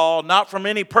 First of all, not from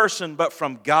any person, but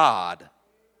from God.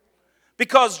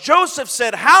 Because Joseph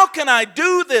said, how can I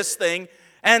do this thing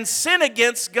and sin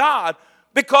against God?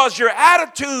 Because your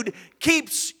attitude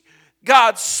keeps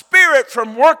God's Spirit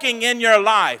from working in your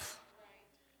life.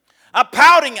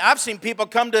 Pouting, I've seen people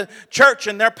come to church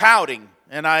and they're pouting.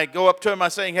 And I go up to them, I'm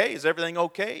saying, hey, is everything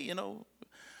okay?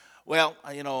 Well,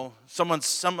 someone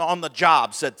on the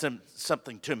job said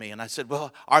something to me. And I said,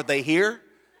 well, are they here?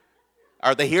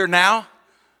 Are they here now?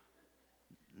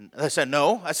 They said,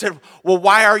 no. I said, well,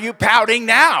 why are you pouting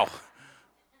now?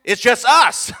 It's just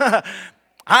us.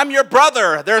 I'm your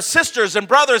brother. There are sisters and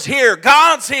brothers here.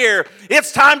 God's here.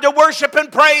 It's time to worship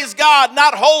and praise God,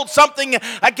 not hold something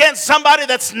against somebody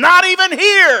that's not even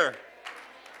here.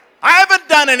 I haven't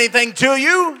done anything to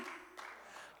you.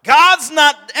 God's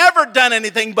not ever done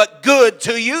anything but good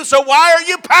to you. So why are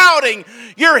you pouting?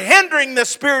 You're hindering the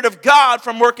Spirit of God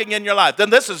from working in your life. Then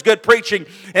this is good preaching.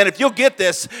 And if you'll get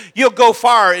this, you'll go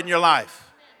far in your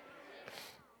life.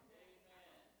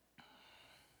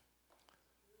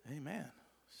 Amen.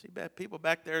 See bad people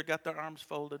back there got their arms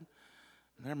folded.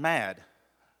 And they're mad.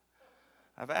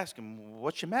 I've asked them,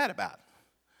 what you mad about?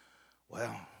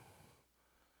 Well,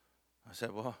 I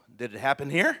said, well, did it happen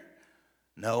here?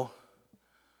 No.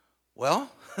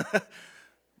 Well,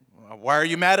 why are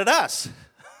you mad at us?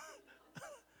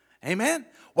 Amen.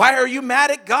 Why are you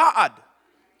mad at God?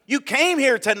 You came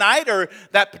here tonight or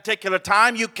that particular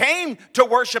time. You came to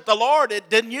worship the Lord,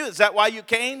 didn't you? Is that why you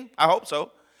came? I hope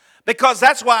so. Because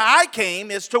that's why I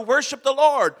came, is to worship the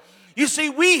Lord. You see,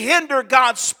 we hinder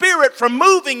God's Spirit from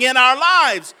moving in our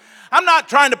lives. I'm not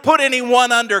trying to put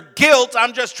anyone under guilt.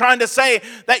 I'm just trying to say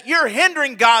that you're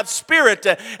hindering God's Spirit.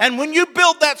 And when you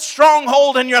build that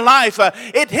stronghold in your life,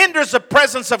 it hinders the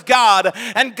presence of God.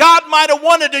 And God might have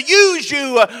wanted to use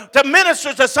you to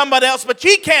minister to somebody else, but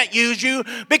He can't use you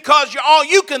because all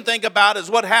you can think about is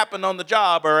what happened on the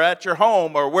job or at your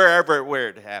home or where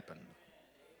it happened.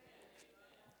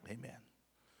 Amen.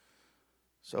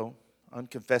 So,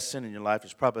 unconfessed sin in your life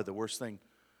is probably the worst thing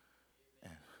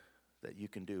that you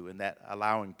can do, and that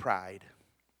allowing pride.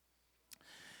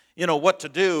 You know what to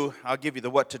do, I'll give you the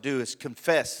what to do, is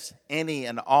confess any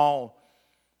and all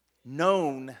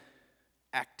known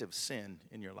active sin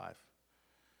in your life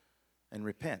and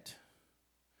repent.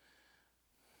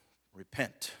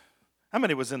 Repent. How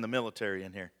many was in the military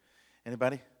in here?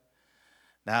 Anybody?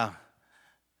 Now,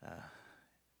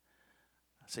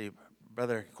 see,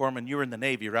 Brother Corman, you were in the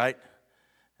Navy, right?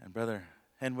 And Brother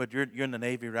Henwood, you're in the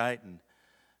Navy, right?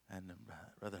 And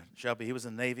Brother Shelby, he was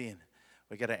in the Navy, and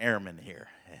we got an airman here.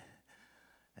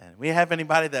 And we have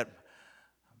anybody that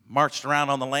marched around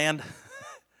on the land?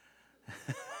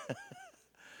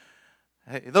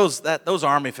 Hey, those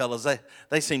Army fellas,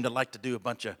 they seem to like to do a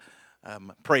bunch of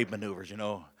parade maneuvers, you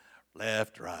know.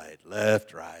 Left, right,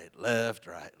 left, right, left,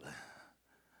 right.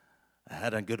 I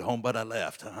had a good home, but I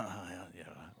left.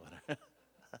 Amen.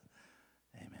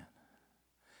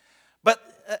 But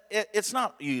it's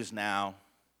not used now.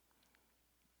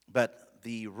 But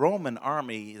the Roman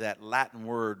army, that Latin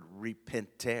word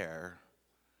repenter,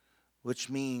 which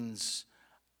means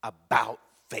about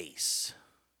face.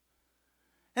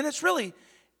 And it's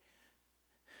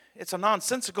a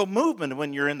nonsensical movement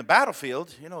when you're in the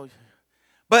battlefield, you know.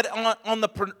 But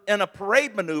in a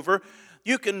parade maneuver,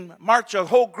 you can march a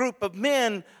whole group of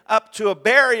men up to a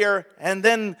barrier, and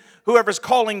then whoever's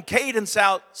calling cadence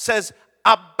out says,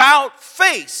 about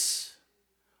face.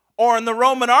 Or in the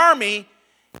Roman army,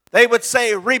 they would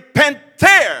say,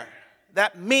 repenter.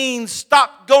 That means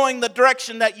stop going the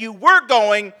direction that you were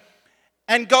going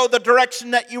and go the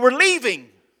direction that you were leaving.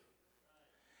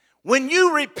 When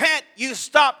you repent, you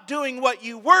stop doing what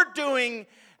you were doing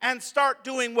and start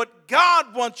doing what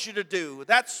God wants you to do.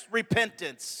 That's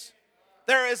repentance.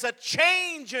 There is a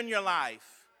change in your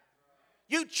life.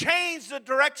 You change the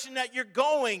direction that you're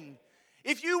going.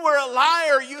 If you were a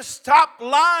liar, you stop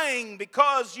lying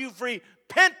because you've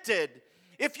repented.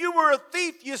 If you were a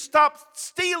thief, you stop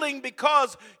stealing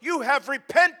because you have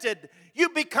repented. You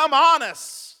become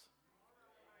honest.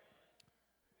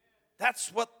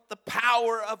 That's what the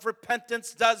power of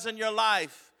repentance does in your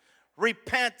life.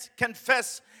 Repent,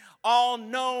 confess all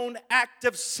known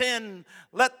active sin.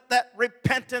 Let that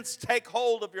repentance take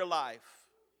hold of your life.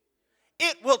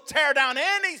 It will tear down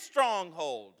any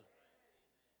stronghold.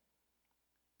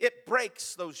 It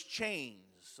breaks those chains,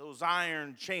 those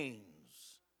iron chains.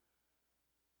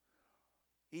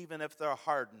 Even if they're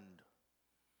hardened,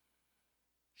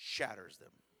 shatters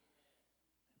them.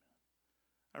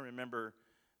 I remember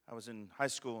I was in high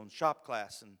school in shop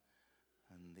class, and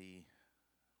it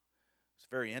was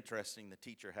very interesting. The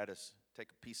teacher had us take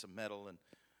a piece of metal, and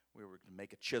we were to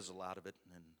make a chisel out of it,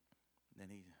 and then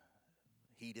he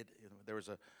heated. There was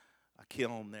a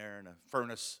kiln there and a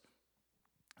furnace,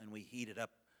 and we heated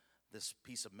up this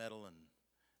piece of metal, and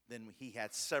then he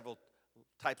had several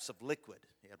types of liquid.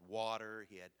 He had water,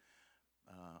 he had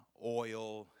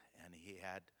oil, and he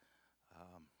had,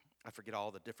 I forget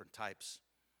all the different types.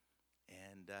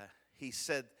 And he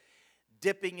said,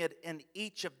 dipping it in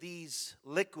each of these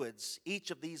liquids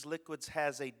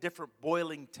has a different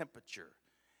boiling temperature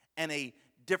and a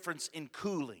difference in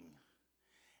cooling.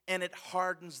 And it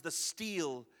hardens the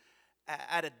steel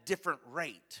at a different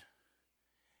rate.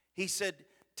 He said,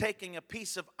 taking a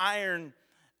piece of iron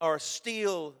or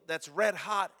steel that's red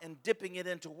hot and dipping it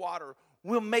into water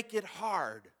will make it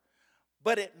hard,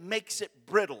 but it makes it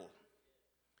brittle.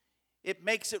 It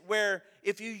makes it where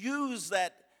if you use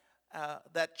that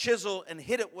chisel and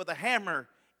hit it with a hammer,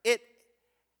 it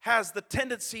has the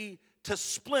tendency to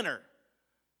splinter,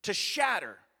 to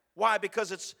shatter. Why?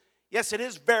 Because it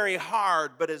is very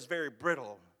hard, but it's very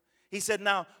brittle. He said,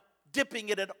 now, dipping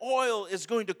it in oil is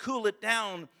going to cool it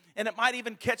down, and it might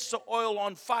even catch the oil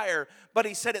on fire. But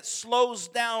he said it slows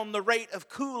down the rate of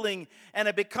cooling, and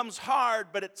it becomes hard,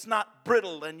 but it's not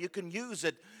brittle, and you can use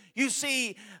it. You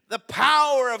see, the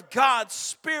power of God's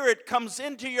Spirit comes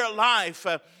into your life.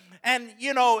 And,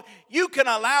 you can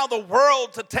allow the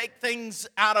world to take things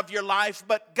out of your life,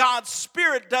 but God's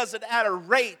Spirit does it at a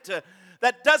rate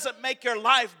that doesn't make your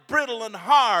life brittle and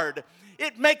hard.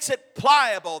 It makes it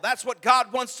pliable. That's what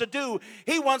God wants to do.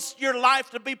 He wants your life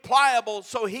to be pliable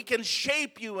so He can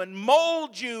shape you and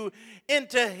mold you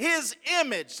into His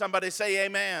image. Somebody say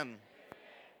amen.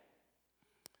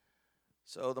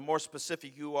 So the more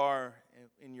specific you are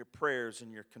in your prayers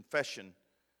and your confession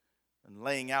and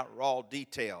laying out raw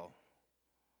detail,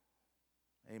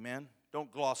 amen, don't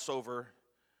gloss over.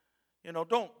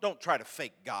 Don't try to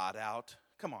fake God out.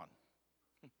 Come on.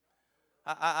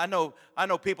 I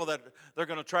know people that they're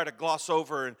going to try to gloss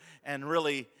over and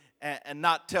really and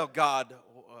not tell God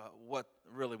what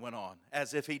really went on,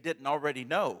 as if He didn't already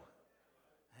know.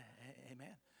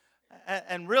 Amen.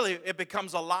 And really, it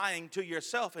becomes a lying to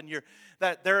yourself, and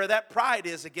that pride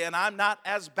is again. I'm not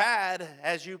as bad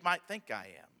as you might think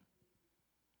I am.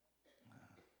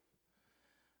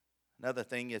 Another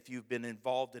thing, if you've been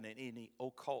involved in any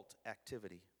occult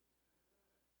activity,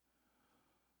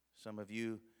 some of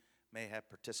you may have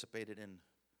participated in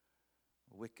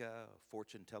Wicca,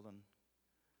 fortune-telling,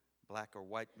 black or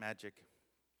white magic,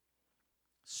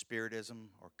 spiritism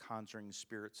or conjuring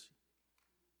spirits.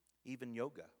 Even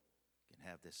yoga can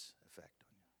have this effect on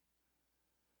you,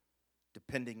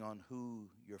 depending on who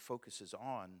your focus is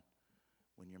on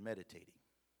when you're meditating.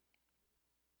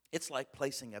 It's like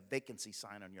placing a vacancy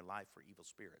sign on your life for evil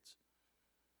spirits.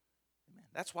 Amen.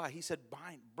 That's why he said,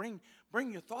 bring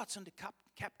your thoughts into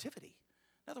captivity.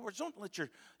 In other words,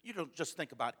 you don't just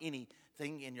think about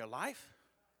anything in your life.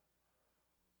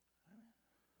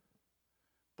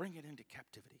 Bring it into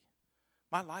captivity.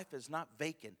 My life is not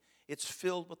vacant. It's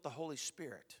filled with the Holy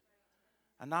Spirit.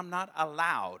 And I'm not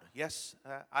allowed, yes,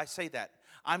 I say that,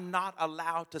 I'm not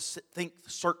allowed to think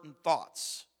certain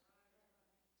thoughts.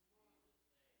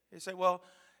 You say, well,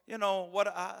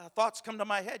 what thoughts come to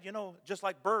my head, just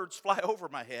like birds fly over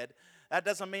my head. That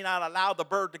doesn't mean I allow the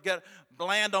bird to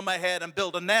land on my head and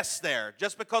build a nest there.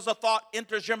 Just because a thought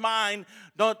enters your mind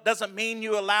doesn't mean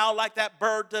you allow like that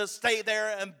bird to stay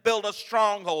there and build a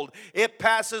stronghold. It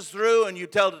passes through and you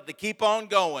tell it to keep on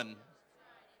going.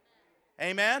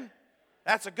 Amen?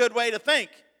 That's a good way to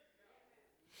think.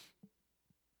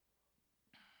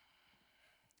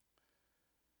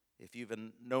 If you've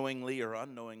knowingly or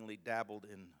unknowingly dabbled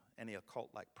in any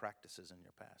occult-like practices in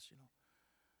your past, you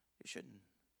shouldn't.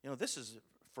 This is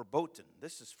verboten.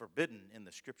 This is forbidden in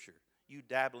the Scripture, you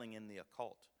dabbling in the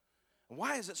occult.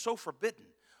 Why is it so forbidden?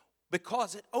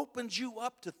 Because it opens you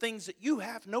up to things that you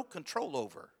have no control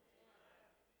over.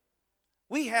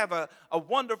 We have a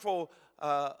wonderful,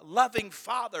 loving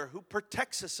Father who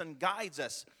protects us and guides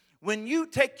us. When you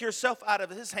take yourself out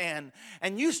of His hand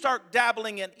and you start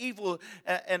dabbling in evil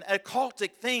and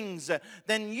occultic things,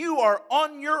 then you are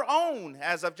on your own.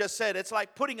 As I've just said, it's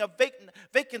like putting a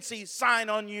vacancy sign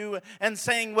on you and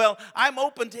saying, well, I'm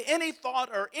open to any thought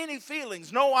or any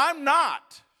feelings. No, I'm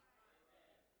not.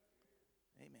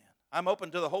 Amen. I'm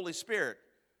open to the Holy Spirit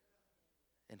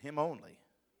and Him only.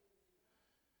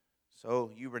 So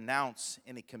you renounce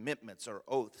any commitments or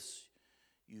oaths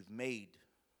you've made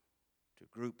to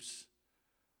groups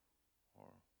or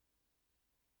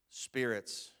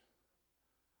spirits.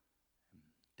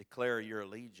 Declare your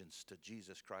allegiance to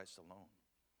Jesus Christ alone.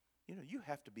 You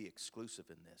have to be exclusive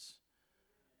in this.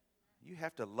 You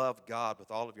have to love God with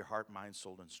all of your heart, mind,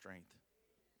 soul, and strength.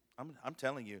 I'm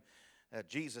telling you,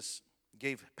 Jesus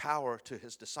gave power to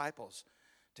His disciples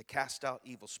to cast out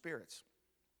evil spirits.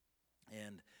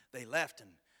 And they left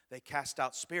and they cast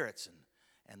out spirits,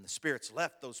 and the spirits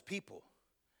left those people.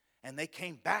 And they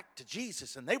came back to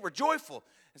Jesus and they were joyful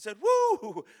and said,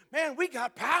 woo, man, we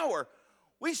got power.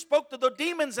 We spoke to the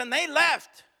demons and they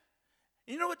left.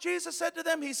 You know what Jesus said to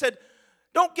them? He said,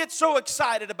 don't get so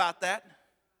excited about that.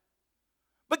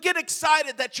 But get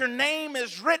excited that your name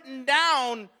is written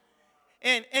down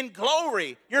in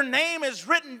glory. Your name is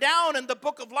written down in the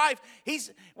book of life.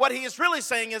 What he is really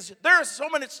saying is there's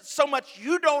so much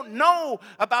you don't know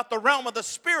about the realm of the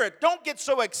Spirit. Don't get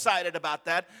so excited about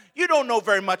that. You don't know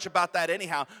very much about that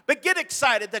anyhow. But get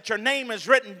excited that your name is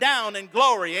written down in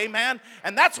glory. Amen.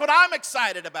 And that's what I'm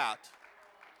excited about.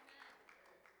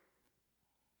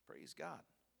 Praise God.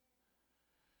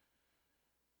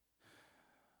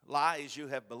 Lies you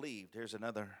have believed. Here's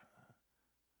another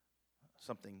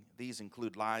something. These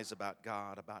include lies about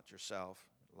God, about yourself,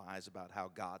 lies about how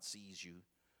God sees you,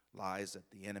 lies that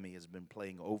the enemy has been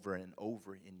playing over and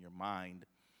over in your mind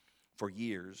for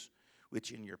years,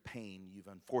 which in your pain you've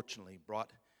unfortunately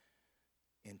brought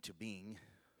into being.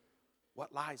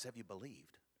 What lies have you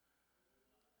believed?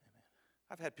 Amen.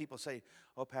 I've had people say,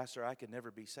 oh, Pastor, I could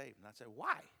never be saved. And I say,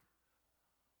 why?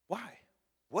 Why?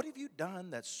 What have you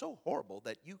done that's so horrible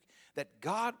that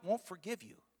God won't forgive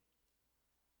you?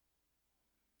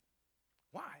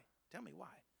 Why? Tell me why.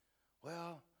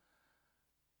 Well,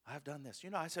 I've done this.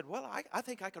 I said, well, I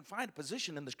think I can find a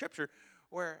position in the Scripture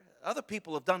where other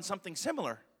people have done something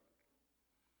similar.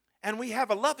 And we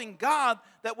have a loving God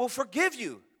that will forgive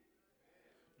you.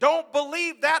 Don't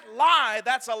believe that lie.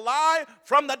 That's a lie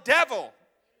from the devil.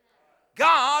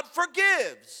 God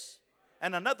forgives.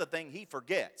 And another thing, he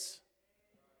forgets.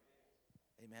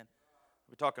 Amen.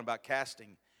 We're talking about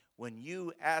casting. When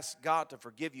you ask God to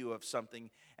forgive you of something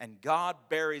and God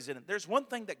buries it, there's one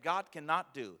thing that God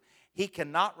cannot do. He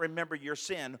cannot remember your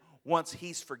sin once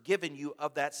he's forgiven you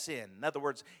of that sin. In other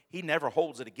words, he never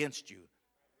holds it against you.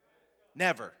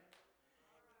 Never.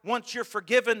 Once you're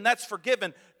forgiven, that's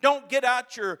forgiven. Don't get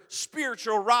out your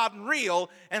spiritual rod and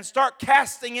reel and start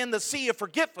casting in the sea of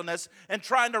forgetfulness and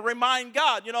trying to remind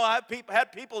God. You know, I have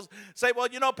had people say, well,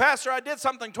 you know, Pastor, I did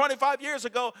something 25 years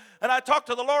ago, and I talk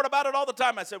to the Lord about it all the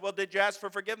time. I said, well, did you ask for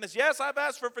forgiveness? Yes, I've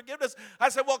asked for forgiveness. I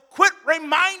said, well, quit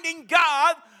reminding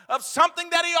God of something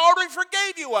that he already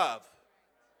forgave you of.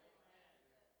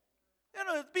 You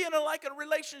know, it's being like a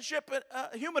relationship,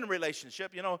 a human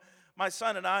relationship. You know, my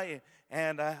son and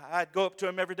I'd go up to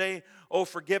him every day. Oh,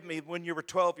 forgive me when you were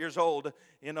 12 years old.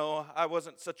 You know, I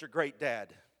wasn't such a great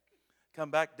dad.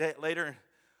 Come back later.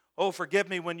 Oh, forgive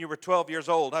me when you were 12 years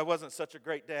old. I wasn't such a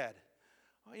great dad.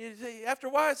 Well, after a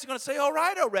while, it's going to say, all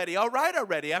right already.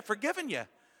 I've forgiven you.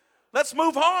 Let's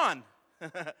move on.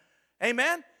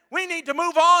 Amen. We need to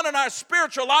move on in our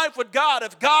spiritual life with God.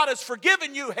 If God has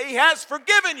forgiven you, he has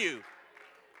forgiven you.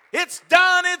 It's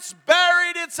done, it's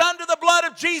buried, it's under the blood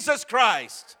of Jesus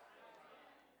Christ.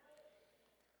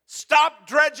 Stop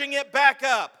dredging it back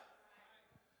up.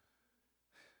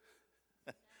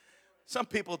 Some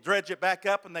people dredge it back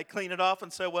up and they clean it off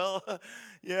and say, well,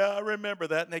 yeah, I remember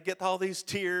that. And they get all these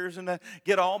tears and they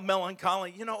get all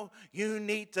melancholy. You know, you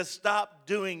need to stop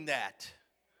doing that.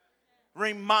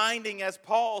 Reminding, as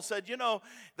Paul said, you know,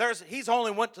 he's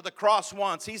only went to the cross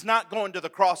once. He's not going to the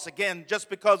cross again just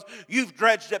because you've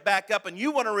dredged it back up and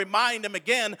you want to remind him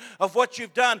again of what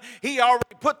you've done. He already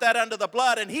put that under the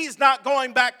blood, and he's not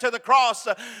going back to the cross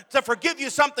to forgive you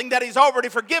something that he's already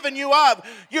forgiven you of.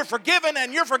 You're forgiven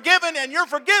and you're forgiven and you're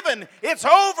forgiven. It's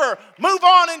over. Move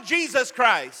on in Jesus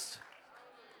Christ.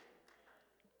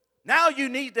 Now you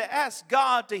need to ask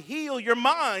God to heal your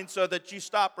mind so that you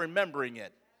stop remembering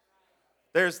it.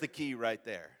 There's the key right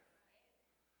there.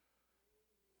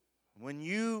 When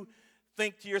you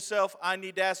think to yourself, I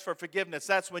need to ask for forgiveness,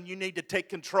 that's when you need to take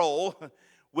control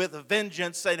with a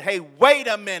vengeance, saying, hey, wait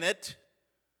a minute.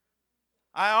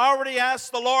 I already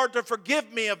asked the Lord to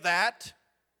forgive me of that.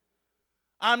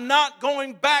 I'm not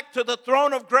going back to the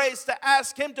throne of grace to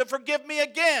ask him to forgive me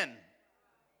again.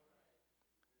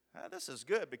 Now, this is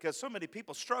good because so many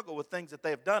people struggle with things that they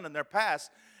have done in their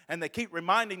past, and they keep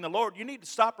reminding the Lord. You need to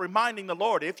stop reminding the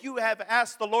Lord. If you have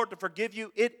asked the Lord to forgive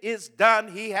you, it is done.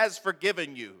 He has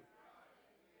forgiven you.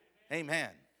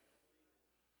 Amen.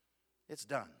 It's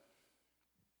done.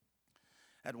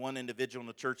 I had one individual in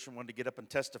the church who wanted to get up and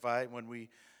testify when we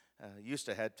used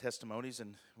to have testimonies,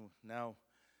 and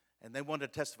they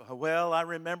wanted to testify. Well, I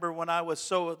remember when I was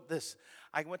so this.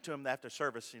 I went to him after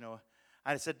service, you know.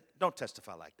 I said, don't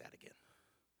testify like that again.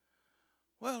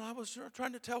 Well, I was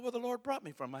trying to tell where the Lord brought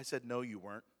me from. I said, no, you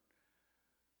weren't.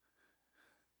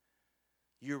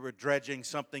 You were dredging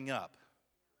something up.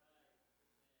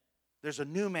 There's a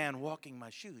new man walking my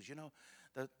shoes. You know,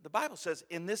 the Bible says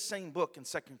in this same book in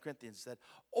 2 Corinthians that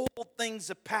old things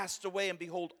have passed away, and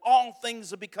behold, all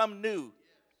things have become new.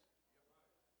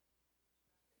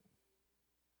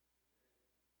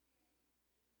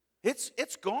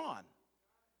 It's gone.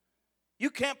 You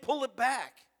can't pull it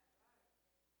back.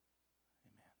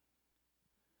 Amen.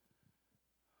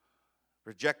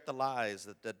 Reject the lies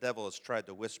that the devil has tried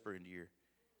to whisper into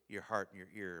your heart and your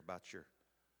ear about your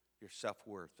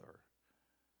self-worth or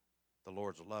the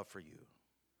Lord's love for you.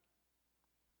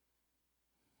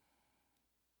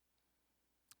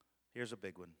 Here's a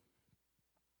big one.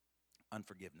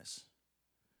 Unforgiveness.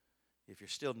 If you're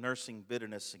still nursing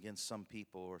bitterness against some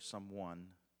people or someone,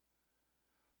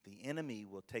 the enemy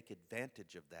will take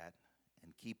advantage of that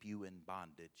and keep you in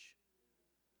bondage.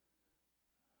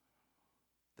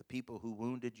 The people who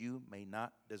wounded you may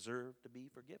not deserve to be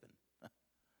forgiven.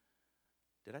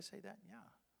 Did I say that? Yeah.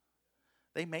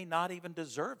 They may not even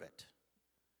deserve it.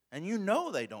 And you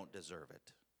know they don't deserve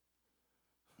it.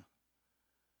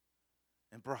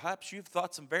 And perhaps you've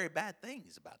thought some very bad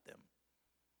things about them.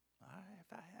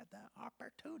 If I had that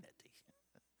opportunity.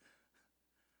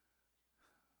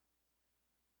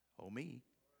 Oh, me.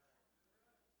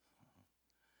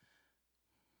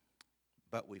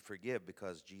 But we forgive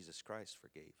because Jesus Christ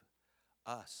forgave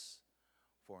us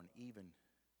for an even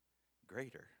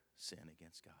greater sin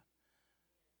against God.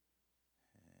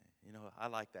 You know, I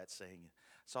like that saying.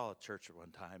 I saw a church at one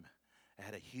time. It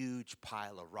had a huge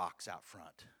pile of rocks out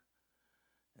front.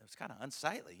 It was kind of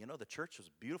unsightly. You know, the church was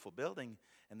a beautiful building,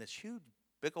 and this huge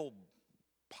big old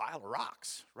pile of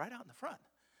rocks right out in the front.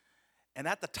 And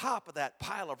at the top of that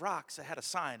pile of rocks, it had a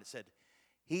sign that said,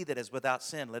 "He that is without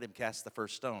sin, let him cast the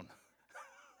first stone."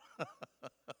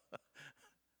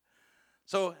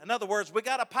 So, in other words, we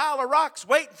got a pile of rocks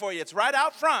waiting for you. It's right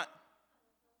out front.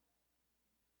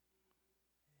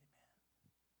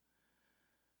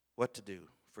 What to do?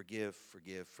 Forgive,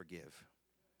 forgive, forgive.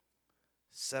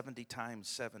 70 times,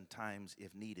 7 times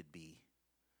if needed be.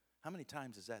 How many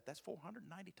times is that? That's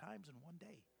 490 times in one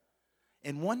day.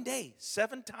 In one day,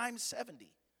 7 times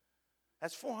 70.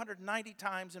 That's 490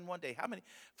 times in one day. How many?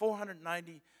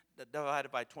 490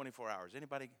 divided by 24 hours.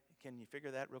 Anybody, can you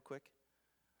figure that real quick?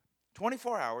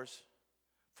 24 hours,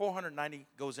 490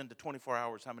 goes into 24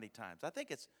 hours how many times? I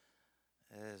think is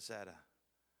that a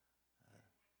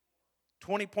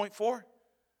 20.4?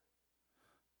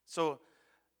 So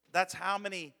that's how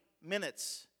many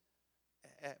minutes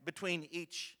between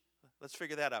each. Let's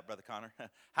figure that out, Brother Connor.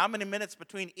 How many minutes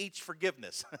between each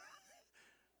forgiveness?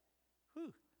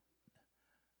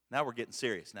 Now we're getting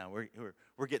serious. Now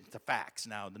we're getting to facts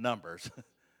now, the numbers.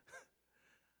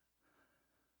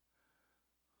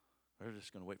 We're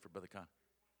just going to wait for Brother Connor.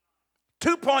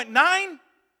 2.9?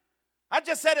 I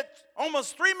just said it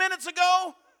almost 3 minutes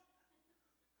ago.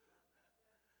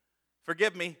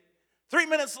 Forgive me. 3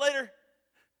 minutes later,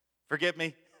 forgive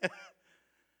me.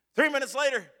 3 minutes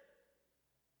later, he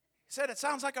said, it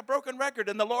sounds like a broken record.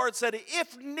 And the Lord said,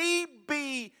 if need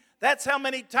be, that's how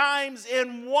many times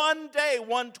in one day,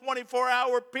 one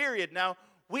 24-hour period. Now,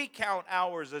 we count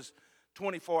hours as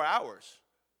 24 hours.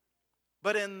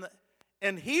 But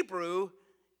in Hebrew,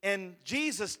 in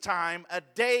Jesus' time, a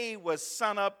day was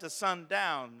sun up to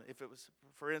sundown. If it was,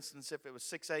 for instance, if it was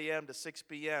 6 a.m. to 6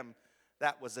 p.m.,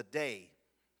 that was a day.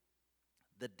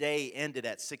 The day ended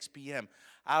at 6 p.m.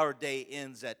 Our day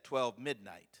ends at 12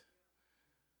 midnight.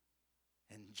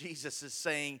 And Jesus is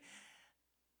saying,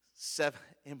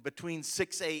 in between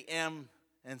 6 a.m.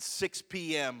 and 6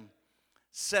 p.m.,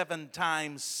 7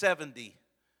 times 70.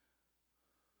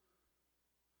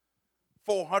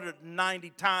 490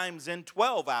 times in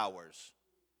 12 hours.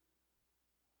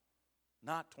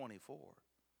 Not 24.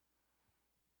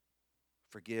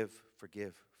 Forgive,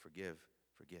 forgive, forgive,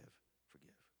 forgive,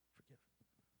 forgive, forgive.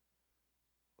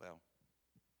 Well,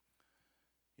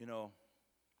 you know,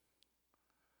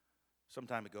 some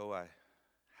time ago I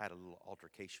had a little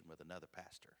altercation with another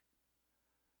pastor.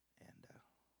 And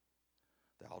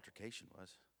the altercation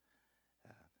was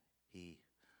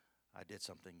I did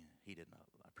something he didn't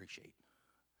appreciate.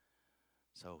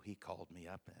 So he called me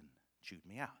up and chewed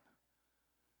me out.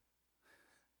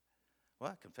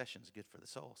 Well, confession is good for the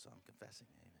soul, so I'm confessing.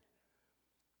 Amen.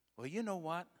 Well, you know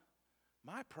what?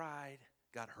 My pride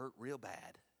got hurt real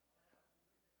bad.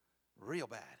 Real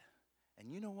bad.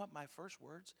 And you know what my first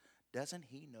words? Doesn't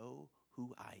he know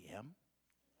who I am?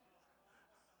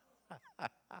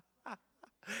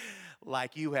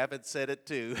 Like you haven't said it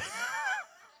too.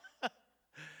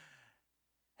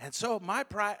 And so my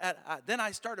pride, then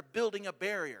I started building a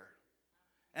barrier.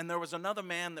 And there was another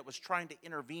man that was trying to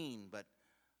intervene, but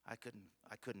I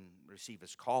couldn't receive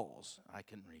his calls. I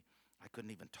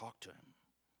couldn't even talk to him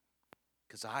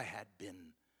because I had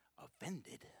been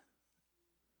offended.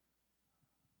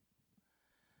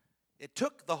 It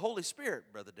took the Holy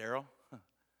Spirit, Brother Darrell.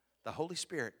 The Holy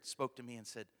Spirit spoke to me and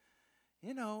said,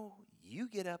 you know, you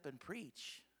get up and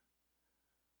preach.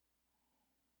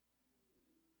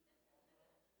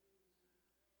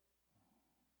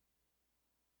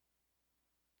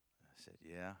 I said,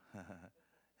 yeah.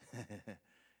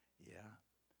 Yeah.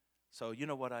 So you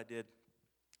know what I did?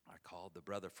 I called the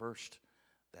brother first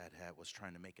that was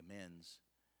trying to make amends.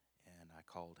 And I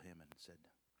called him and said,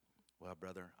 well,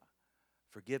 brother,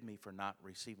 forgive me for not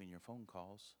receiving your phone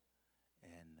calls.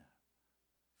 And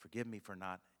forgive me for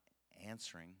not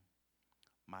answering.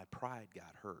 My pride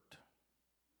got hurt.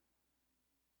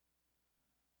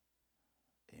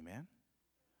 Amen?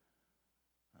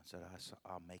 I said,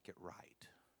 I'll make it right.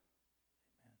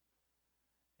 Amen.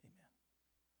 Amen.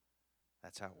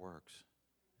 That's how it works.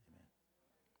 Amen.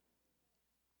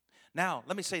 Now,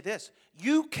 let me say this.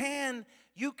 You can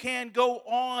go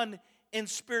on in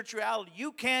spirituality.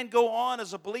 You can go on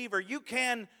as a believer. You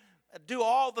can do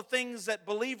all the things that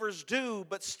believers do,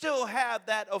 but still have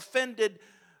that offended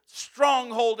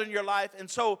stronghold in your life. And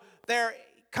so there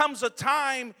comes a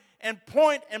time and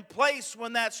point and place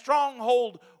when that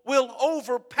stronghold will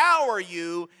overpower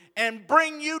you and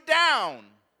bring you down.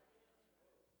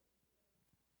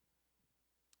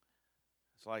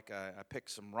 It's like I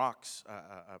picked some rocks,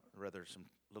 rather some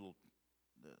little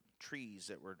trees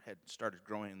that had started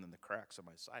growing in the cracks of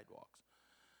my sidewalks.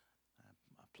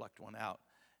 I plucked one out,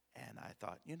 And I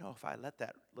thought, if I let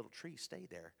that little tree stay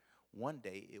there, one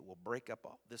day it will break up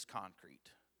all this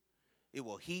concrete. It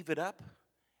will heave it up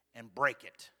and break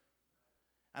it.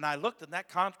 And I looked, and that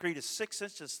concrete is 6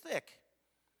 inches thick.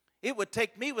 It would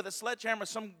take me with a sledgehammer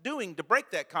some doing to break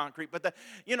that concrete. But,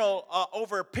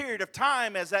 over a period of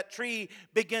time, as that tree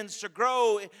begins to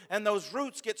grow and those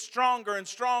roots get stronger and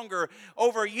stronger,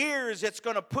 over years it's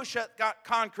going to push that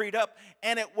concrete up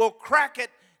and it will crack it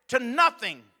to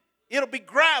nothing. It'll be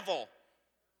gravel.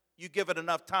 You give it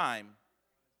enough time.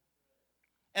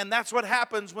 And that's what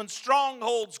happens when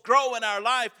strongholds grow in our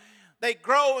life. They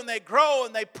grow and they grow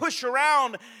and they push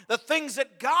around the things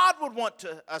that God would want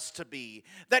us to be,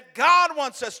 that God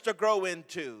wants us to grow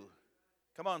into.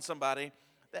 Come on, somebody.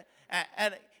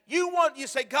 And you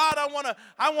say, God, I want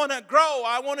to grow,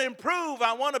 I want to improve,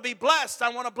 I want to be blessed, I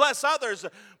want to bless others.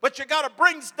 But you got to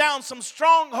bring down some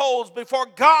strongholds before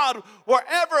God will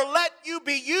ever let you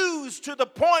be used to the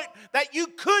point that you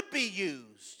could be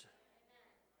used.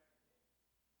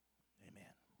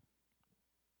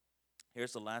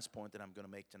 Here's the last point that I'm going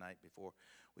to make tonight before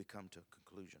we come to a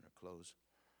conclusion or close.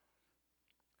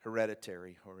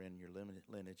 Hereditary, or in your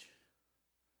lineage.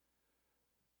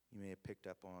 You may have picked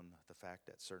up on the fact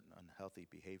that certain unhealthy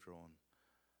behavioral and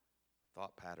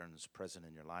thought patterns present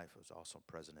in your life was also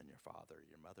present in your father,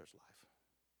 your mother's life,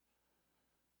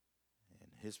 and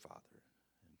his father,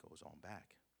 and goes on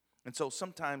back. And so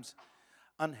sometimes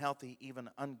unhealthy, even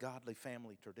ungodly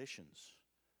family traditions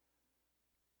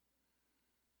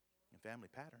family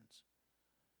patterns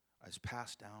is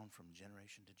passed down from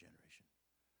generation to generation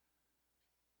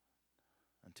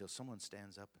until someone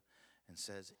stands up and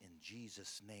says, in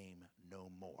Jesus' name,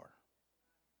 no more.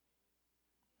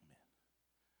 Amen.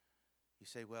 You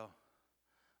say, well,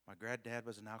 my granddad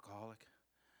was an alcoholic.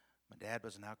 My dad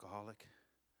was an alcoholic.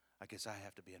 I guess I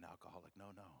have to be an alcoholic. No.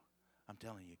 I'm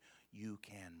telling you, you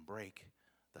can break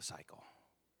the cycle.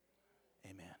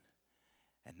 Amen.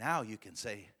 And now you can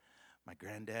say, my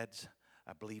granddad's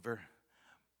a believer,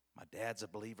 my dad's a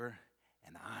believer,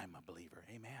 and I'm a believer.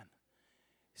 Amen.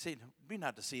 See, be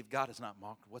not deceived. God is not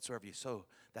mocked. Whatsoever you sow,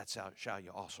 that shall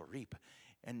you also reap.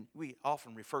 And we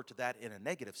often refer to that in a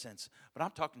negative sense, but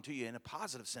I'm talking to you in a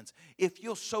positive sense. If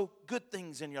you'll sow good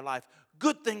things in your life,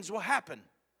 good things will happen.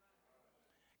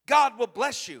 God will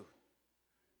bless you.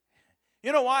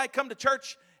 You know why I come to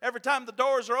church every time the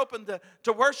doors are open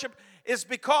to worship? Is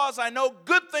because I know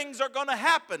good things are going to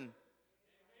happen.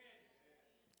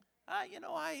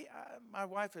 My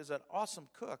wife is an awesome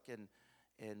cook, and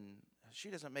she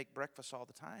doesn't make breakfast all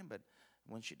the time, but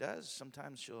when she does,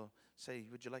 sometimes she'll say,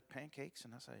 would you like pancakes?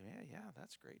 And I say, yeah,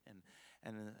 that's great.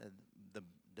 And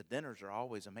the dinners are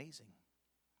always amazing.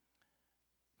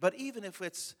 But even if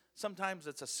sometimes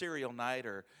it's a cereal night,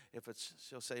 or if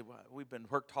she'll say, well, we've been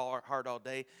worked hard all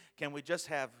day, can we just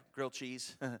have grilled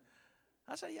cheese?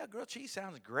 I say, yeah, grilled cheese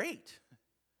sounds great.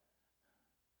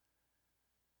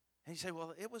 And you say,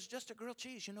 well, it was just a grilled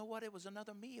cheese. You know what? It was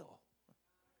another meal.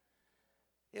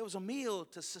 It was a meal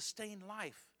to sustain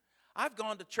life. I've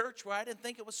gone to church where I didn't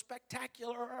think it was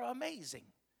spectacular or amazing.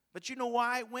 But you know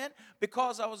why I went?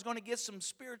 Because I was going to get some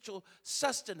spiritual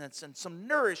sustenance and some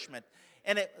nourishment.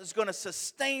 And it was going to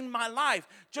sustain my life,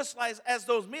 just like as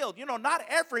those meals. Not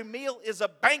every meal is a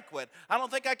banquet. I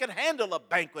don't think I can handle a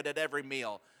banquet at every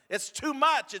meal. It's too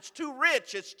much. It's too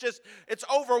rich. It's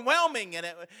overwhelming. And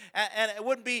it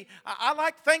wouldn't be, I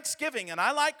like Thanksgiving, and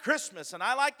I like Christmas, and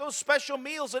I like those special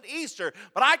meals at Easter.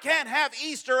 But I can't have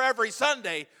Easter every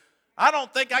Sunday. I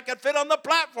don't think I could fit on the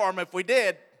platform if we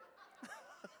did.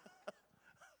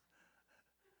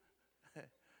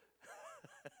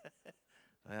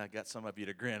 Well, I got some of you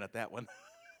to grin at that one.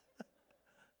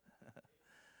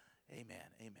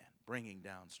 Amen. Bringing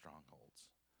down strongholds.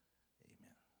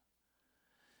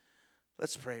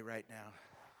 Let's pray right now.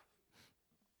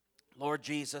 Lord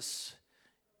Jesus,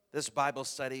 this Bible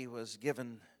study was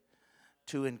given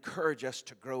to encourage us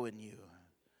to grow in you.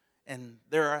 And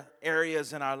there are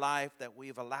areas in our life that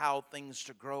we've allowed things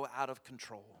to grow out of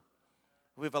control.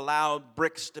 We've allowed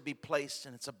bricks to be placed,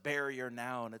 and it's a barrier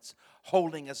now, and it's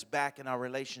holding us back in our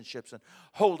relationships and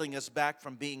holding us back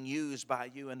from being used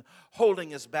by you and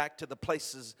holding us back to the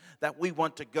places that we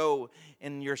want to go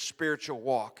in your spiritual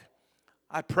walk.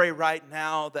 I pray right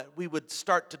now that we would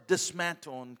start to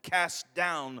dismantle and cast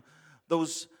down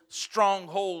those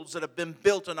strongholds that have been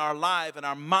built in our life and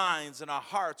our minds and our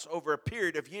hearts over a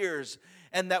period of years,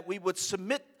 and that we would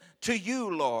submit to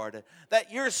you, Lord,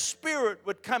 that your Spirit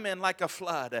would come in like a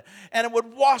flood, and it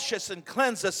would wash us and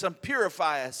cleanse us and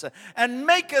purify us and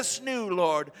make us new,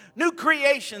 Lord, new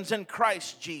creations in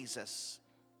Christ Jesus.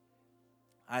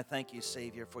 I thank you,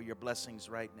 Savior, for your blessings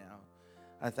right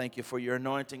now. I thank you for your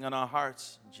anointing on our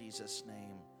hearts. In Jesus'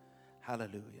 name.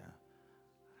 Hallelujah.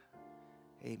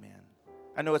 Amen.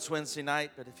 I know it's Wednesday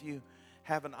night, but if you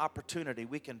have an opportunity,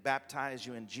 we can baptize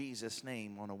you in Jesus'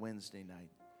 name on a Wednesday night.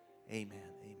 Amen.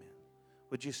 Amen.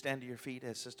 Would you stand to your feet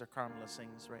as Sister Carmela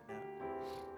sings right now?